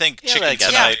 point, I think Yeah, Chicken I guess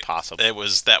Tonight, that's possible.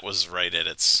 that was right at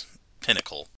its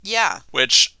pinnacle. Yeah.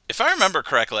 Which, if I remember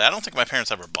correctly, I don't think my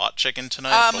parents ever bought Chicken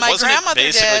Tonight. But my wasn't grandmother it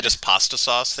basically did. just pasta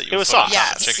sauce that you It would was put on sauce.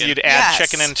 top of Yes. chicken? You'd add Yes.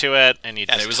 chicken into it, and you'd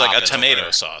And just it was like top a it tomato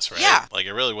over. sauce, right? Yeah. Like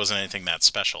it really wasn't anything that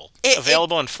special.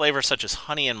 Available in flavors such as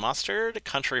honey and mustard,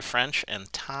 country French,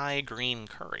 and Thai green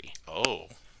curry. Oh,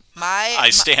 My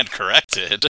I stand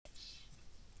corrected.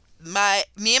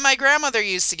 me and my grandmother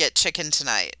used to get Chicken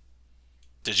Tonight.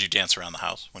 Did you dance around the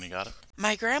house when you got it?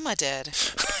 My grandma did.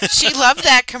 She loved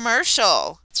that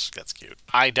commercial. That's cute.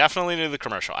 I definitely knew the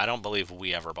commercial. I don't believe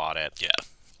we ever bought it. Yeah.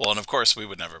 Well, and of course we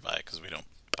would never buy it because we don't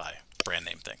buy brand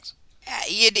name things.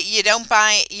 You don't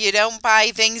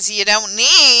buy things you don't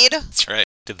need. That's right.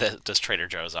 Does Trader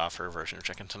Joe's offer a version of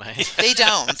Chicken Tonight? They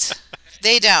don't.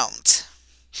 They don't.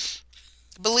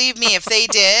 Believe me, if they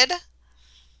did,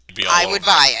 You'd be all I would over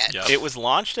buy it. Yep. It was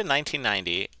launched in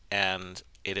 1990, and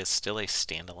it is still a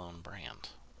standalone brand.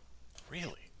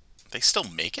 Really? They still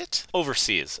make it?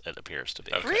 Overseas, it appears to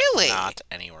be. Okay. Really? Not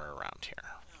anywhere around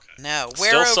here. No.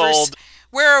 Still sold.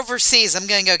 Where overseas? I'm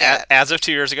gonna go get it. As of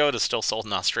 2 years ago, it is still sold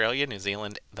in Australia, New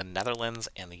Zealand, the Netherlands,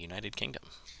 and the United Kingdom.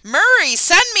 Murray,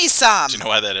 send me some. Do you know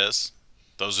why that is?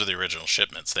 Those are the original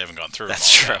shipments. They haven't gone through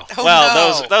That's them true. all Oh,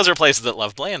 well, no. those are places that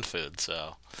love bland food,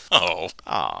 so. yet. Oh,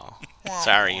 Oh.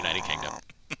 Sorry, United Kingdom.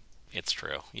 It's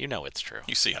true. You know it's true.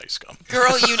 you see how you scum.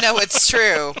 Girl, you know it's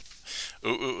true. Ooh,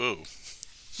 ooh, ooh.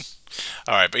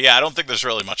 All right, but yeah, I don't think there's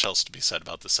really much else to be said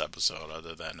about this episode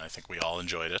other than I think we all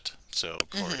enjoyed it. So,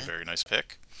 Corey, very nice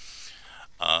pick.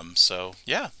 So,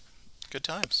 yeah, good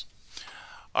times.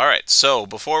 All right, so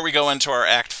before we go into our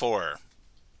Act 4,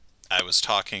 I was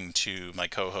talking to my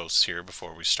co-hosts here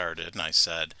before we started, and I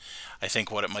said, I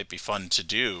think what it might be fun to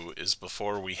do is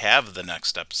before we have the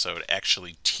next episode,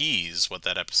 actually tease what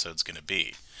that episode's going to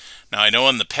be. Now, I know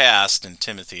in the past, and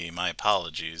Timothy, my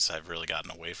apologies, I've really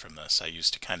gotten away from this. I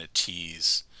used to kind of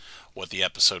tease what the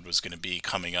episode was going to be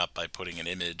coming up by putting an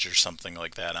image or something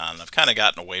like that on. I've kind of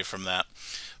gotten away from that.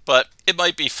 But it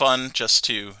might be fun just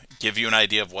to give you an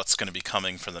idea of what's going to be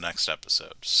coming for the next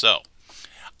episode. So,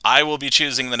 I will be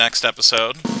choosing the next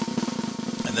episode.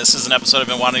 And this is an episode I've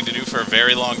been wanting to do for a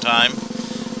very long time.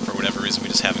 For whatever reason, we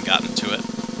just haven't gotten to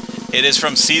it. It is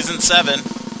from Season 7,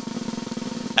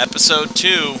 Episode 2,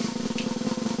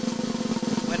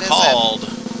 What is it? called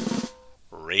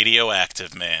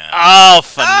Radioactive Man. Oh,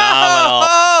 phenomenal.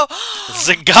 Oh,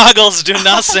 The goggles do oh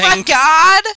nothing. my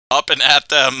God. Up and at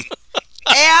them.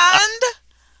 And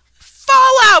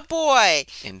Fallout Boy,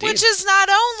 Indeed. which is not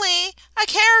only a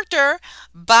character,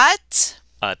 but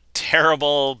A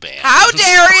terrible band. how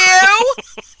dare you?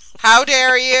 How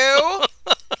dare you?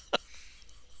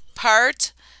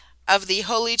 Part of the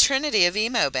holy trinity of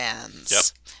emo bands. Yep.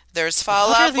 There's What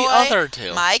are Fallout the Boy, other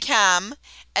two? My Chem,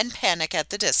 and Panic at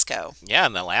the Disco. Yeah,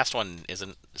 and the last one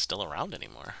isn't still around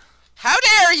anymore. How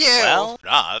dare you? Well,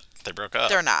 Not. They broke up.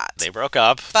 They're not. they broke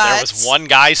up. But- There was one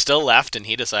guy still left, and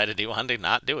he decided he wanted to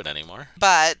not do it anymore.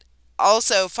 But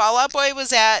Also, Fall Out Boy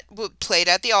played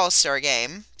at the All-Star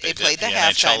game. They played the NHL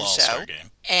halftime All-Star show.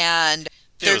 game. And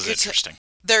It was interesting.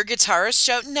 their guitarist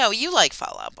Joe. No, you like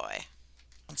Fall Out Boy.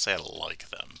 I'd say I like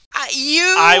them.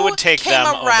 I would take came them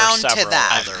around over to several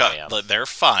that. other But bands. they're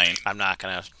fine. I'm not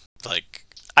gonna. Like,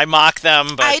 I mock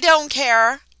them, but I don't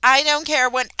care. I don't care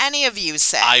what any of you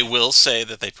say. I will say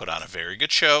that they put on a very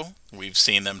good show. We've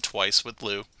seen them twice with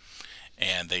Lou,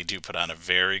 and they do put on a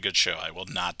very good show. I will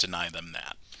not deny them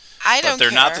that. I don't But they're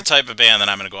care. not the type of band that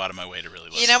I'm going to go out of my way to really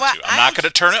listen know what? to. I'm not going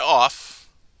to turn it off,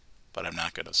 but I'm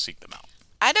not going to seek them out.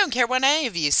 I don't care what any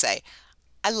of you say.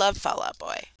 I love Fall Out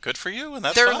Boy. Good for you, and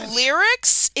that's Their fine.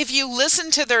 lyrics, if you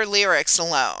listen to their lyrics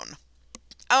alone,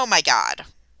 oh my God.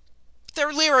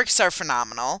 Their lyrics are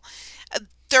phenomenal.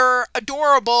 They're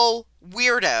adorable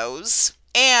weirdos.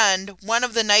 And one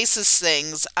of the nicest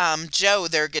things, Joe,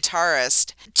 their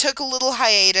guitarist, took a little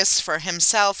hiatus for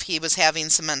himself. He was having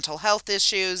some mental health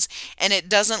issues, and it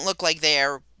doesn't look like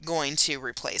they're going to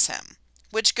replace him.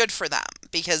 Which, good for them,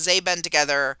 because they've been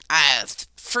together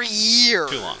for years.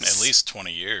 Too long. At least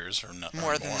 20 years or not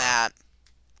More than that.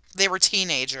 They were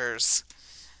teenagers.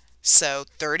 So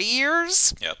 30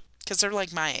 years? Yep. Because they're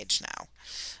like my age now.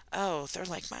 Oh, they're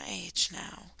like my age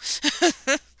now.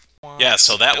 Yeah,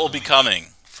 so that will be coming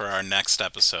for our next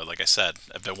episode. Like I said,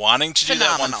 I've been wanting to do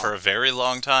that one Phenomenal. for a very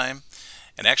long time.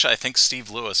 And actually, I think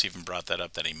Steve Lewis even brought that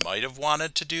up, that he might have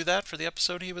wanted to do that for the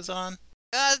episode he was on.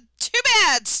 Too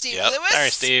bad, Steve Yep. Lewis. Sorry,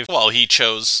 Steve. Well, he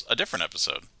chose a different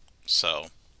episode. So,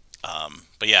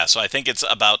 but yeah, so I think it's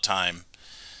about time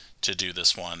to do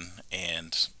this one.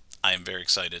 And I am very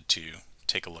excited to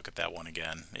take a look at that one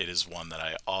again. It is one that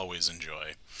I always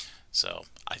enjoy. So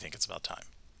I think it's about time.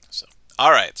 So,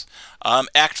 all right.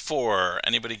 Act 4.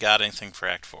 Anybody got anything for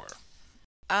Act 4?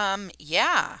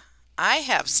 Yeah, I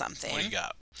have something. What do you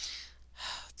got?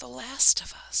 The Last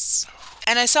of Us.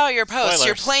 And I saw your post. Spoilers.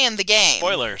 You're playing the game.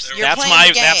 spoilers. You're That's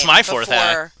playing the that's game my fourth before-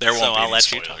 act. There won't so be I'll any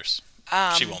let you spoilers.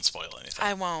 Um, She won't spoil anything.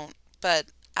 I won't, but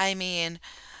I mean,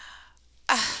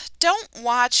 don't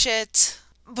watch it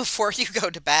before you go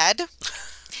to bed.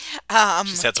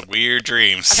 She's had some weird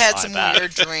dreams. I've had I some bet.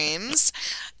 weird dreams.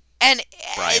 And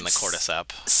Brian the it's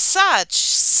Cordyceps.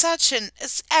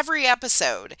 it's every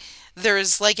episode,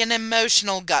 there's like an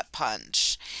emotional gut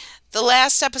punch. The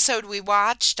last episode we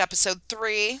watched, episode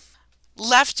 3,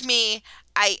 left me,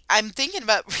 I'm thinking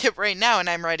about it right now and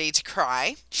I'm ready to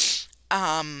cry.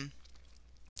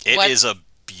 It What- is a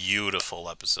beautiful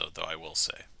episode, though, I will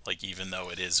say. Like, even though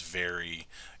it is very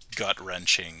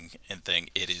gut-wrenching and thing,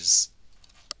 it is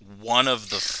one of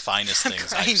the finest things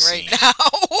Crying I've right seen now.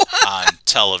 on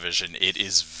television. It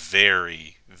is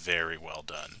very, very well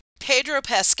done. Pedro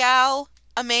Pascal,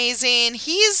 amazing.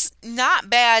 He's not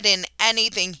bad in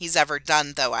anything he's ever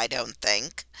done, though, I don't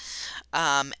think.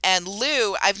 And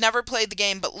Lou, I've never played the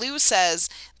game, but Lou says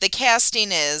the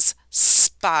casting is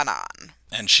spot on.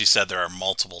 And she said there are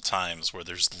multiple times where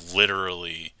there's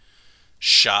literally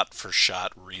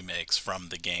shot-for-shot remakes from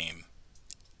the game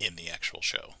in the actual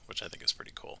show, which I think is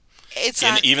pretty cool. It's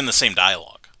And on, even the same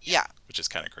dialogue, yeah, which is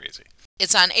kind of crazy.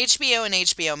 it's on HBO and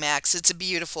HBO Max. It's a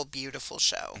beautiful, beautiful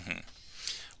show.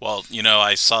 Well, you know,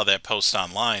 I saw that post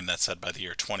online that said by the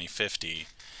year 2050,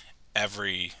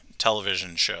 every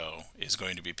television show is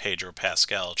going to be Pedro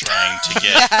Pascal trying to get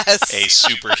Yes. a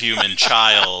superhuman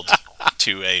child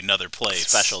to another place.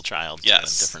 Special child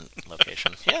Yes. to a different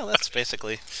location. Yeah, that's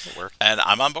basically it worked. And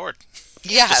I'm on board.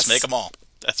 Yes. Just make them all.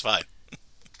 That's fine.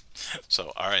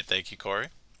 So, all right. Thank you, Corey.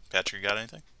 Patrick, you got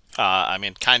anything? I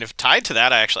mean, kind of tied to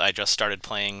that, I just started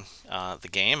playing the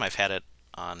game. I've had it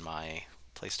on my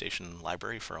PlayStation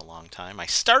library for a long time. I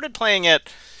started playing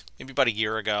it maybe about a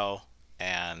year ago,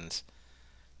 and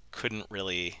I didn't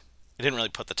really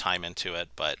put the time into it,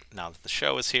 but now that the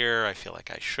show is here, I feel like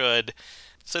I should.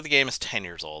 So the game is 10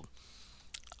 years old.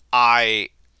 I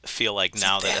feel like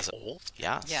now that as a old?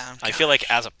 yeah. Yeah. I feel like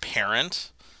as a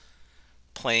parent,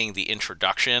 playing the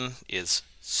introduction is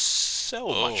so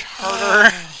much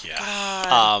harder.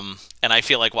 Yeah. And I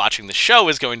feel like watching the show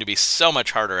is going to be so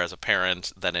much harder as a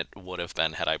parent than it would have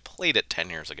been had I played it 10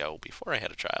 years ago before I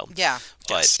had a child. Yeah.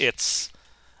 But Yes.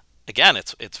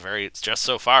 it's just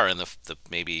so far in the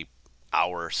maybe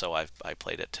hour or so I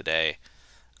played it today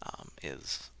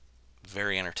is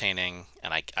very entertaining,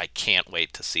 and I can't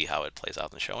wait to see how it plays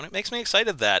out in the show. And it makes me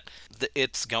excited that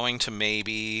it's going to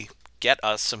maybe get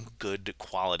us some good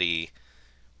quality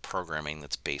programming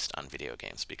that's based on video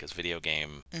games, because video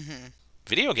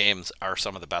games are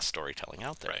some of the best storytelling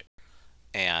out there. Right.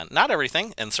 And not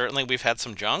everything, and certainly we've had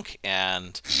some junk,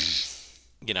 and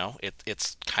you know,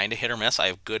 it's kind of hit or miss. I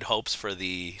have good hopes for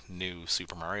the new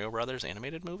Super Mario Brothers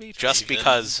animated movie, just Even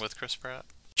because with Chris Pratt.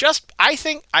 I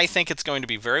think it's going to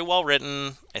be very well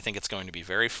written. I think it's going to be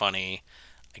very funny.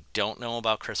 I don't know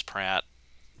about Chris Pratt,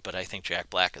 but I think Jack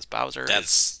Black as Bowser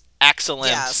is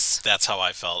excellent. Yes. That's how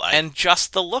I felt. And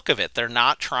just the look of it, they're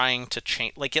not trying to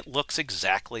change. Like, it looks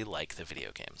exactly like the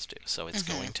video games do. So it's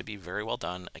going to be very well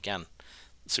done. Again,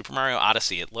 Super Mario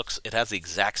Odyssey, it has the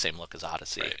exact same look as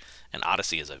Odyssey. Right. And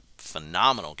Odyssey is a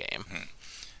phenomenal game.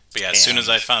 But yeah, as soon as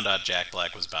I found out Jack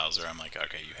Black was Bowser, I'm like,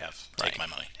 okay, take my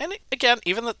money. And again,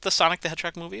 even the Sonic the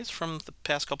Hedgehog movies from the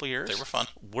past couple years, They were fun.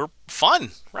 Were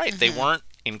fun, right? They weren't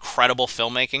incredible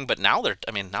filmmaking, but now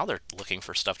they're looking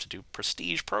for stuff to do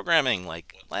prestige programming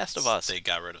like Last of Us. They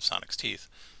got rid of Sonic's teeth.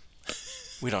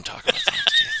 We don't talk about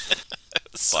Sonic's teeth.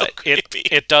 So But creepy.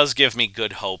 it does give me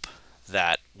good hope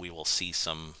that we will see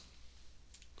some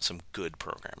good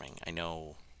programming. I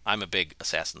know I'm a big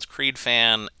Assassin's Creed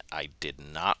fan. I did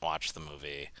not watch the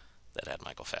movie that had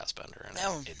Michael Fassbender in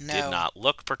it. It did not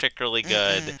look particularly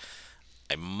good.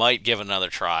 I might give it another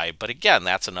try, but again,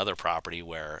 that's another property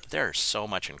where there's so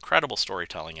much incredible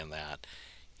storytelling in that.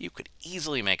 You could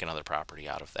easily make another property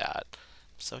out of that.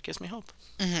 So it gives me hope.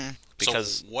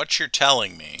 Because so what you're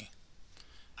telling me,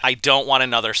 I don't want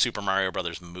another Super Mario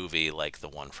Brothers movie like the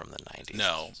one from the 90s.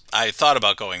 no, I thought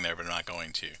about going there, but I'm not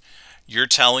going to. You're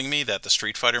telling me that the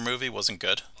Street Fighter movie wasn't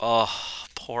good? Oh,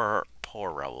 poor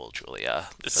Raul Julia.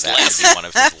 His For that to be one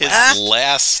of his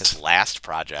last last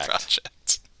project.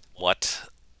 project.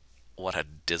 What a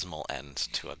dismal end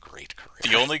to a great career.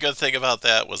 The only good thing about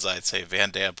that was I'd say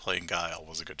Van Damme playing Guile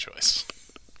was a good choice.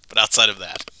 But outside of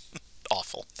that,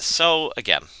 awful. So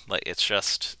again, like it's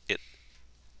just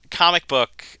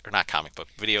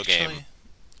video game. Actually,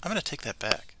 I'm going to take that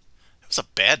back. It was a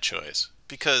bad choice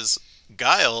because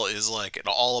Guile is like an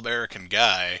all-American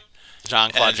guy.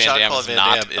 Jean-Claude Van Damme is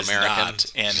not American.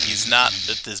 And he's not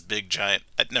this big giant.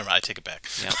 Never mind, I take it back.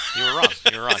 Yeah, you were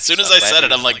wrong. As soon as So I glad said you-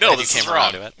 it, I'm like, glad no, you this came is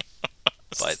around wrong. to it.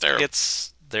 This is But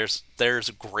terrible. there's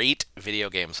great video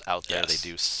games out there. Yes. They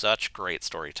do such great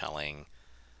storytelling,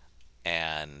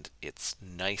 and it's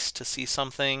nice to see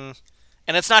something.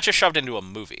 And it's not just shoved into a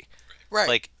movie. Right.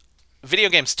 Like, video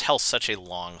games tell such a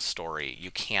long story.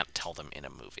 You can't tell them in a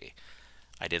movie.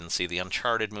 I didn't see the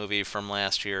Uncharted movie from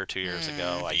last year, 2 years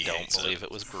ago. I He don't hates believe it.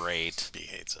 it was great. He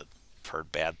hates it.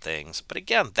 Heard bad things, but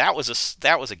again, that was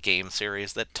a game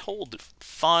series that told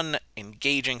fun,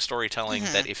 engaging storytelling.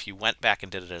 That if you went back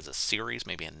and did it as a series,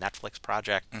 maybe a Netflix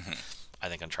project, I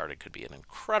think Uncharted could be an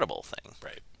incredible thing.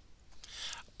 Right.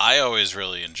 I always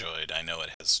really enjoyed, I know it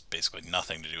has basically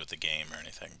nothing to do with the game or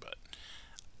anything, but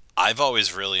I've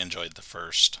always really enjoyed the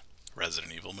first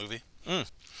Resident Evil movie.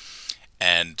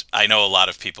 And I know a lot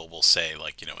of people will say,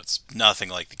 like, it's nothing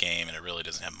like the game and it really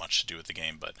doesn't have much to do with the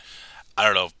game, but I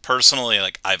don't know. Personally,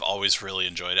 like, I've always really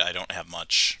enjoyed it. I don't have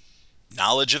much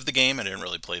knowledge of the game. I didn't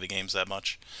really play the games that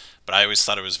much. But I always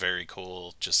thought it was very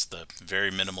cool, just the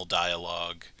very minimal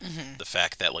dialogue, the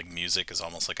fact that, like, music is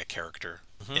almost like a character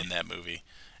in that movie.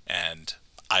 And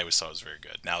I always thought it was very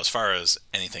good. Now, as far as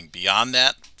anything beyond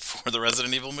that for the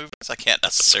Resident Evil movies, I can't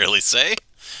necessarily say,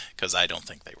 because I don't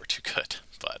think they were too good.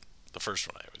 But the first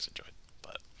one I always enjoyed.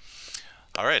 But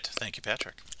all right. Thank you,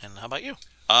 Patrick. And how about you?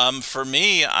 For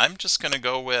me, I'm just going to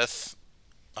go with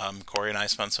Corey and I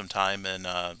spent some time in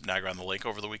Niagara-on-the-Lake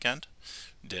over the weekend.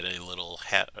 Did a little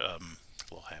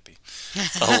happy,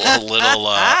 a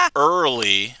little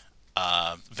early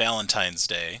Valentine's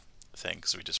Day thing,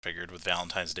 because we just figured with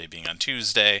Valentine's Day being on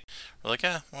Tuesday, we're like,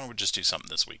 why don't we just do something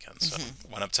this weekend? So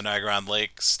went up to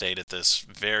Niagara-on-the-Lake, stayed at this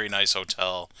very nice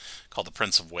hotel called the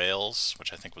Prince of Wales,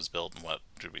 which I think was built in, what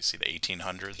did we see, the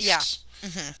 1800s? Yeah.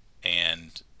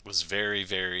 And was very,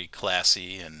 very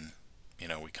classy, and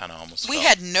we kind of almost We felt,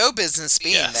 had no business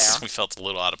being yes, there. we felt a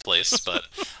little out of place, but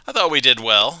I thought we did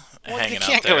well, hanging you out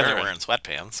can't there. go in there and- wearing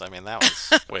sweatpants. I mean, that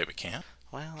was Wait, we can't?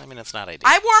 well. I mean, it's not ideal.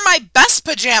 I wore my best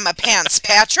pajama pants,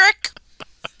 Patrick.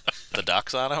 The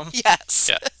ducks on them. Yes.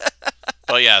 Yeah.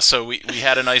 But yeah, so we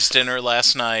had a nice dinner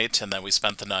last night, and then we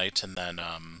spent the night, and then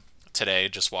today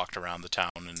just walked around the town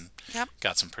and Yep.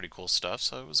 got some pretty cool stuff,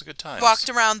 so it was a good time. Walked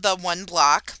around the one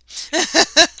block.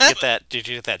 Did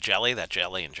you get that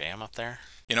jelly and jam up there?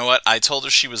 You know what? I told her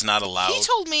she was not allowed. He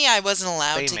told me I wasn't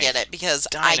allowed They to make get it because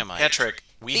Dynamite. Patrick,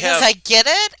 we because have... I get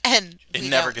it and it we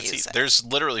never don't gets use eaten. it. There's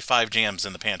literally 5 jams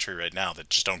in the pantry right now that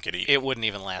just don't get eaten. It wouldn't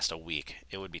even last a week.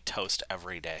 It would be toast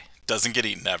every day. Doesn't get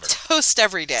eaten ever. Toast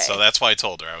every day. So that's why I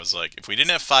told her. I was like, if we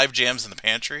didn't have 5 jams in the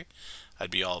pantry,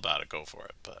 I'd be all about it. Go for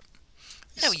it. But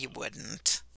No, you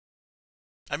wouldn't.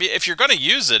 I mean, if you're going to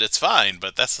use it, it's fine.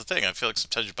 But that's the thing. I feel like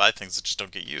sometimes you buy things that just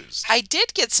don't get used. I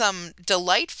did get some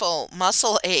delightful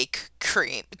muscle ache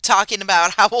cream talking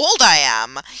about how old I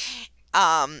am.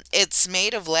 It's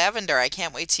made of lavender. I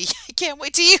can't wait to use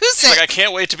it. Like, I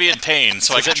can't wait to be in pain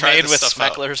so I Is can it try made this with stuff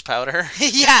out. Smeckler's powder?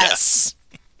 Yes.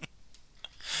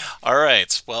 All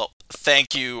right. Well,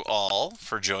 thank you all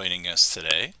for joining us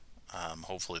today.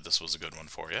 Hopefully this was a good one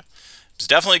for you. It was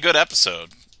definitely a good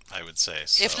episode, I would say.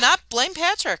 So. If not, blame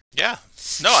Patrick. Yeah.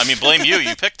 No, I mean, blame you.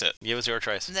 You picked it. It was your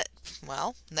choice.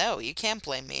 Well, no, you can't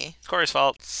blame me. Corey's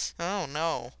fault. Oh,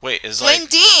 no. Wait, is Blame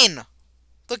Dean.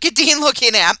 Look at Dean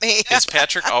looking at me. is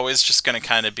Patrick always just going to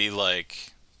kind of be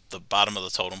like the bottom of the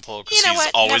totem pole? Because You know he's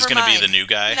what? always Never going to be mind. the new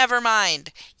guy? Never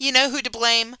mind. You know who to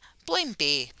blame? Blame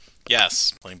B.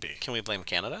 Yes, blame B. Can we blame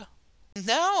Canada?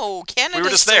 No, Canada's We were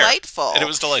just there. delightful. And it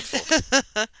was delightful.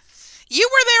 You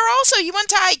were there also. You went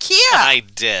to IKEA I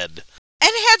did.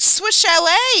 and had Swiss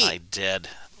Chalet. I did.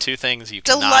 Two things you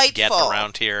cannot get Delightful.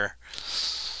 around here.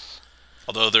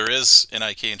 Although there is an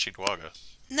IKEA in Cheektowaga.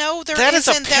 No, there That is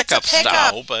a isn't. That's pickup a pickup.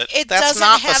 stop. No, but It That's doesn't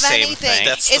not the have same anything. thing.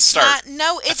 That's the it's start. not.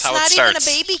 No, That's it's how it not even a starts.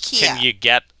 baby Kia. Can you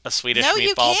get a Swedish No,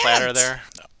 you meatball platter can't. there?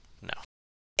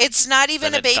 It's not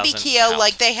even Then a it baby doesn't Kia count.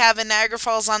 like they have in Niagara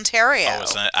Falls, Ontario. Oh,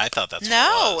 it's not, I thought that's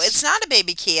No, what it was. it's not a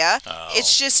baby Kia. Oh.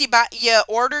 It's just you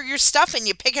order your stuff and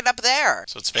you pick it up there,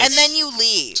 So it's and then you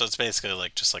leave. So it's basically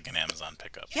like just like an Amazon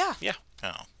pickup. Yeah. Yeah.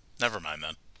 Oh, never mind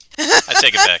then. I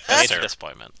take it back. That's Major terrible.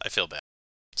 disappointment. I feel bad.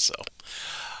 So,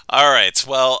 all right.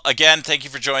 Well, again, thank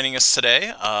you for joining us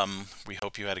today. We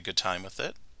hope you had a good time with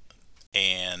it.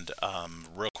 And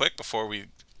real quick before we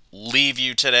leave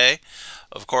you today,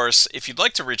 of course, if you'd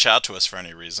like to reach out to us for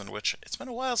any reason, which it's been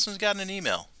a while since we've gotten an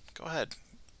email, go ahead,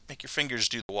 make your fingers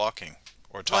do the walking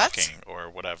or talking or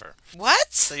whatever.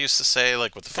 What? They used to say,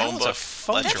 like with the That phone was a book,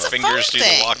 phone let book. your That's a fingers phone do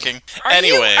thing. the walking. Are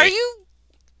Anyway, you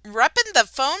repping the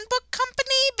phone book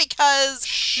company? Because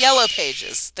Yellow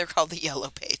Pages, they're called the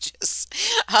Yellow Pages,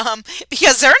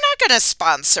 because they're not going to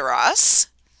sponsor us.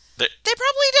 They- They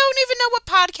probably don't even know what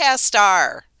podcasts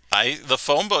are. the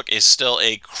phone book is still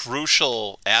a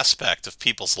crucial aspect of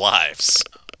people's lives.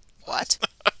 What?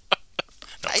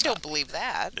 No, I it's don't not. believe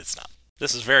that. It's not.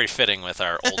 This is very fitting with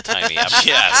our old-timey episode.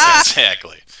 Yes,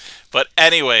 exactly. But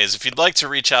anyways, if you'd like to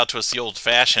reach out to us the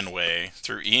old-fashioned way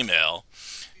through email,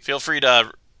 feel free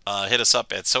to hit us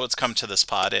up at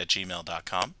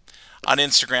soitscometothispod@gmail.com. On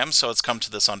Instagram,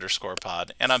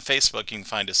 soitscometothiss_pod. And on Facebook, you can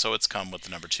find us soitscome with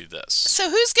the number 2 this. So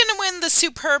who's going to win the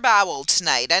Superb Owl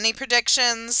tonight? Any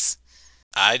predictions?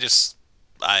 I just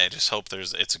hope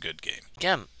it's a good game.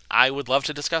 Again, I would love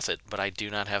to discuss it, but I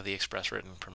do not have the express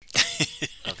written permission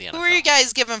of the NFL. Who are you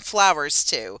guys giving flowers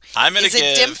to? I'm going Is to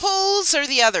it give... Dimples or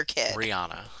the other kid?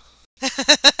 Rihanna.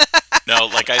 No,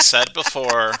 like I said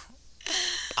before,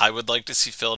 I would like to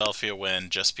see Philadelphia win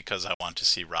just because I want to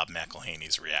see Rob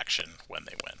McElhaney's reaction when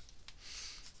they win.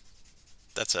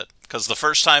 That's it. Because the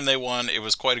first time they won, it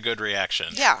was quite a good reaction.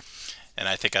 Yeah. And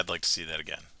I think I'd like to see that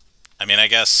again. I mean, I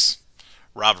guess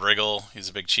Rob Riggle, he's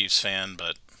a big Chiefs fan,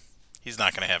 but he's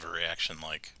not going to have a reaction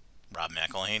like Rob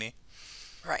McElhaney.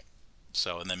 Right.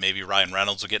 So, and then maybe Ryan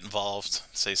Reynolds will get involved,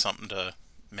 say something to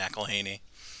McElhaney.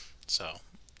 So,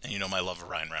 and you know my love of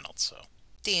Ryan Reynolds, so.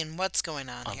 Dean, what's going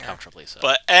on here? Uncomfortably so.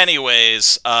 But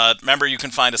anyways, remember you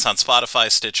can find us on Spotify,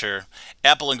 Stitcher,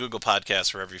 Apple and Google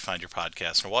Podcasts, wherever you find your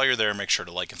podcast. And while you're there, make sure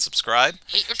to like and subscribe.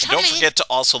 Eat your And don't tummy. forget to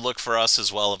also look for us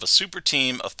as well of a super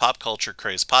team of pop culture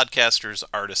crazed podcasters,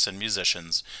 artists, and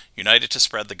musicians united to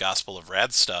spread the gospel of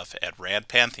rad stuff at Rad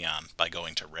Pantheon by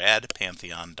going to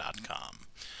radpantheon.com.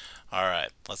 All right,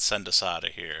 let's send us out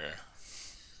of here.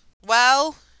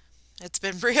 Well, it's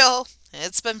been real.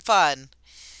 It's been fun.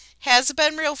 Has it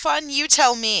been real fun? You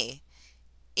tell me.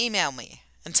 Email me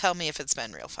and tell me if it's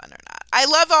been real fun or not. I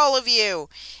love all of you.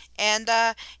 And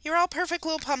you're all perfect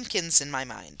little pumpkins in my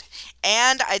mind.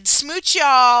 And I'd smooch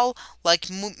y'all like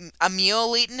a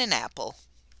mule eating an apple.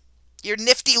 Your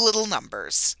nifty little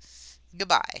numbers.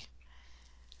 Goodbye.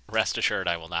 Rest assured,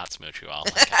 I will not smooch you all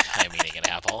like I'm eating an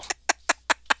apple.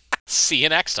 See you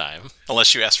next time.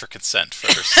 Unless you ask for consent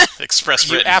first. Express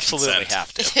You written absolutely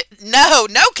consent. have to.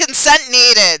 No consent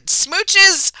needed.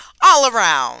 Smooches all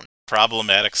around.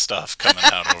 Problematic stuff coming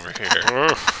out over here.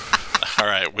 All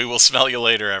right, we will smell you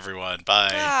later, everyone. Bye.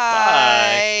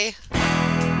 Bye.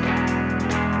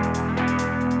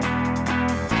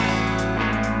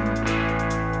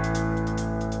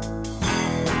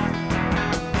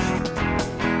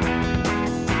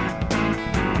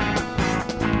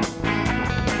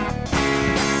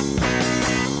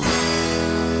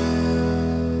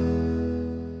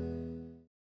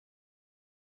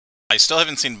 I still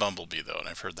haven't seen Bumblebee, though, and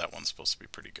I've heard that one's supposed to be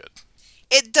pretty good.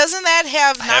 It doesn't that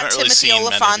have I not haven't really Timothy seen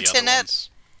many of Oliphant the in other it? ones.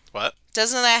 What?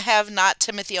 Doesn't that have not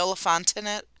Timothy Oliphant in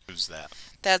it? Who's that?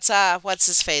 That's what's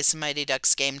his face in Mighty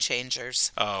Ducks Game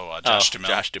Changers. Oh, Josh Duhamel.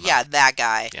 Josh Duhamel. Yeah, that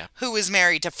guy. Yeah. Who was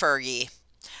married to Fergie.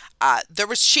 There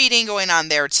was cheating going on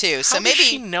there too. So How maybe does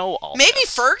she know all maybe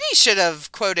this? Fergie should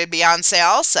have quoted Beyonce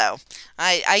also.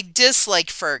 I dislike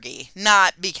Fergie,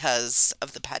 not because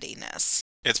of the pettiness.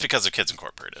 It's because of Kids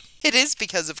Incorporated. It is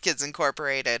because of Kids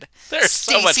Incorporated. There's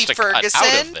so much Stacey to cut out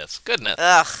Ferguson. of this. Goodness.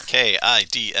 Ugh.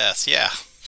 KIDS, yeah.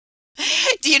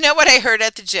 Do you know what I heard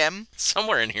at the gym?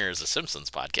 Somewhere in here is a Simpsons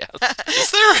podcast.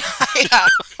 Is there? Yeah.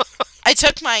 I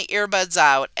took my earbuds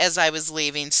out as I was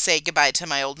leaving to say goodbye to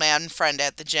my old man friend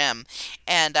at the gym.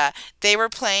 And they were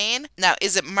playing. Now,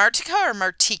 is it Martika or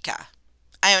Martika?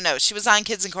 I don't know. She was on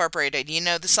Kids Incorporated. You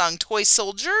know the song Toy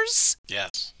Soldiers?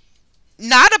 Yes.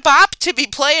 Not a bop to be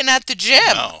playing at the gym.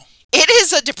 No. It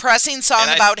is a depressing song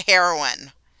And about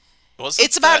heroin. Wasn't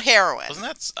It's about that- heroin. Wasn't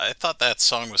that? I thought that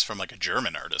song was from like a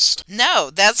German artist. No,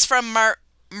 that's from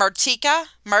Martika?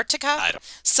 I don't.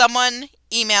 Someone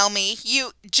email me.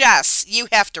 Jess, you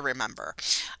have to remember.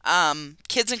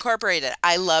 Kids Incorporated.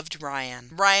 I loved Ryan.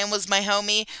 Ryan was my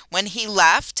homie when he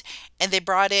left, and they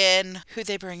brought in, who'd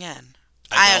they bring in?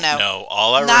 I don't know.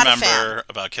 All I Not a remember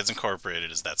about Kids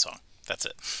Incorporated is that song. That's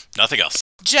it. Nothing else.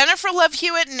 Jennifer Love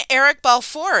Hewitt and Eric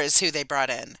Balfour is who they brought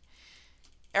in.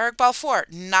 Eric Balfour,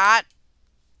 not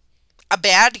a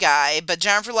bad guy, but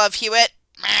Jennifer Love Hewitt,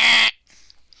 meh.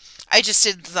 I just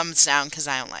did thumbs down because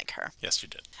I don't like her. Yes, you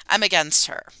did. I'm against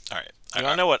her. All right. You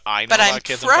want to know what I know But about I'm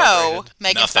Kids pro Incorporated?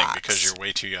 Megan Nothing, Fox. because you're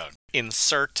way too young.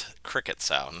 Insert cricket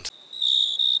sound.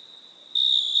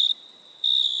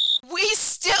 We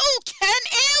still can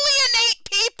alienate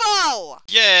people!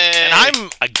 Yay! And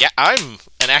I'm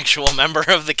an actual member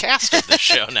of the cast of this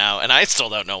show now, and I still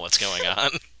don't know what's going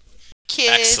on.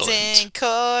 Kids Excellent.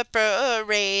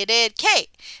 Incorporated.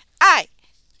 K-I-D-S.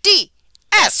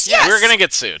 Yeah, Yes! we're gonna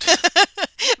get sued.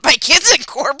 By Kids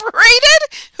Incorporated?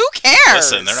 Who cares?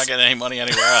 Listen, they're not getting any money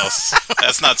anywhere else.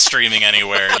 That's not streaming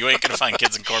anywhere. You ain't gonna find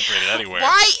Kids Incorporated anywhere.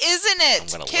 Why isn't I'm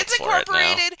it? gonna Kids look for it now.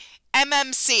 Incorporated,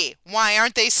 MMC. Why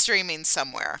aren't they streaming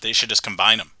somewhere? They should just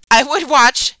combine them. I would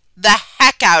watch the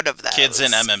heck out of those. Kids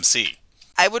in MMC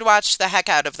I would watch the heck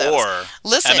out of those. or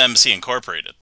Listen, MMC Incorporated.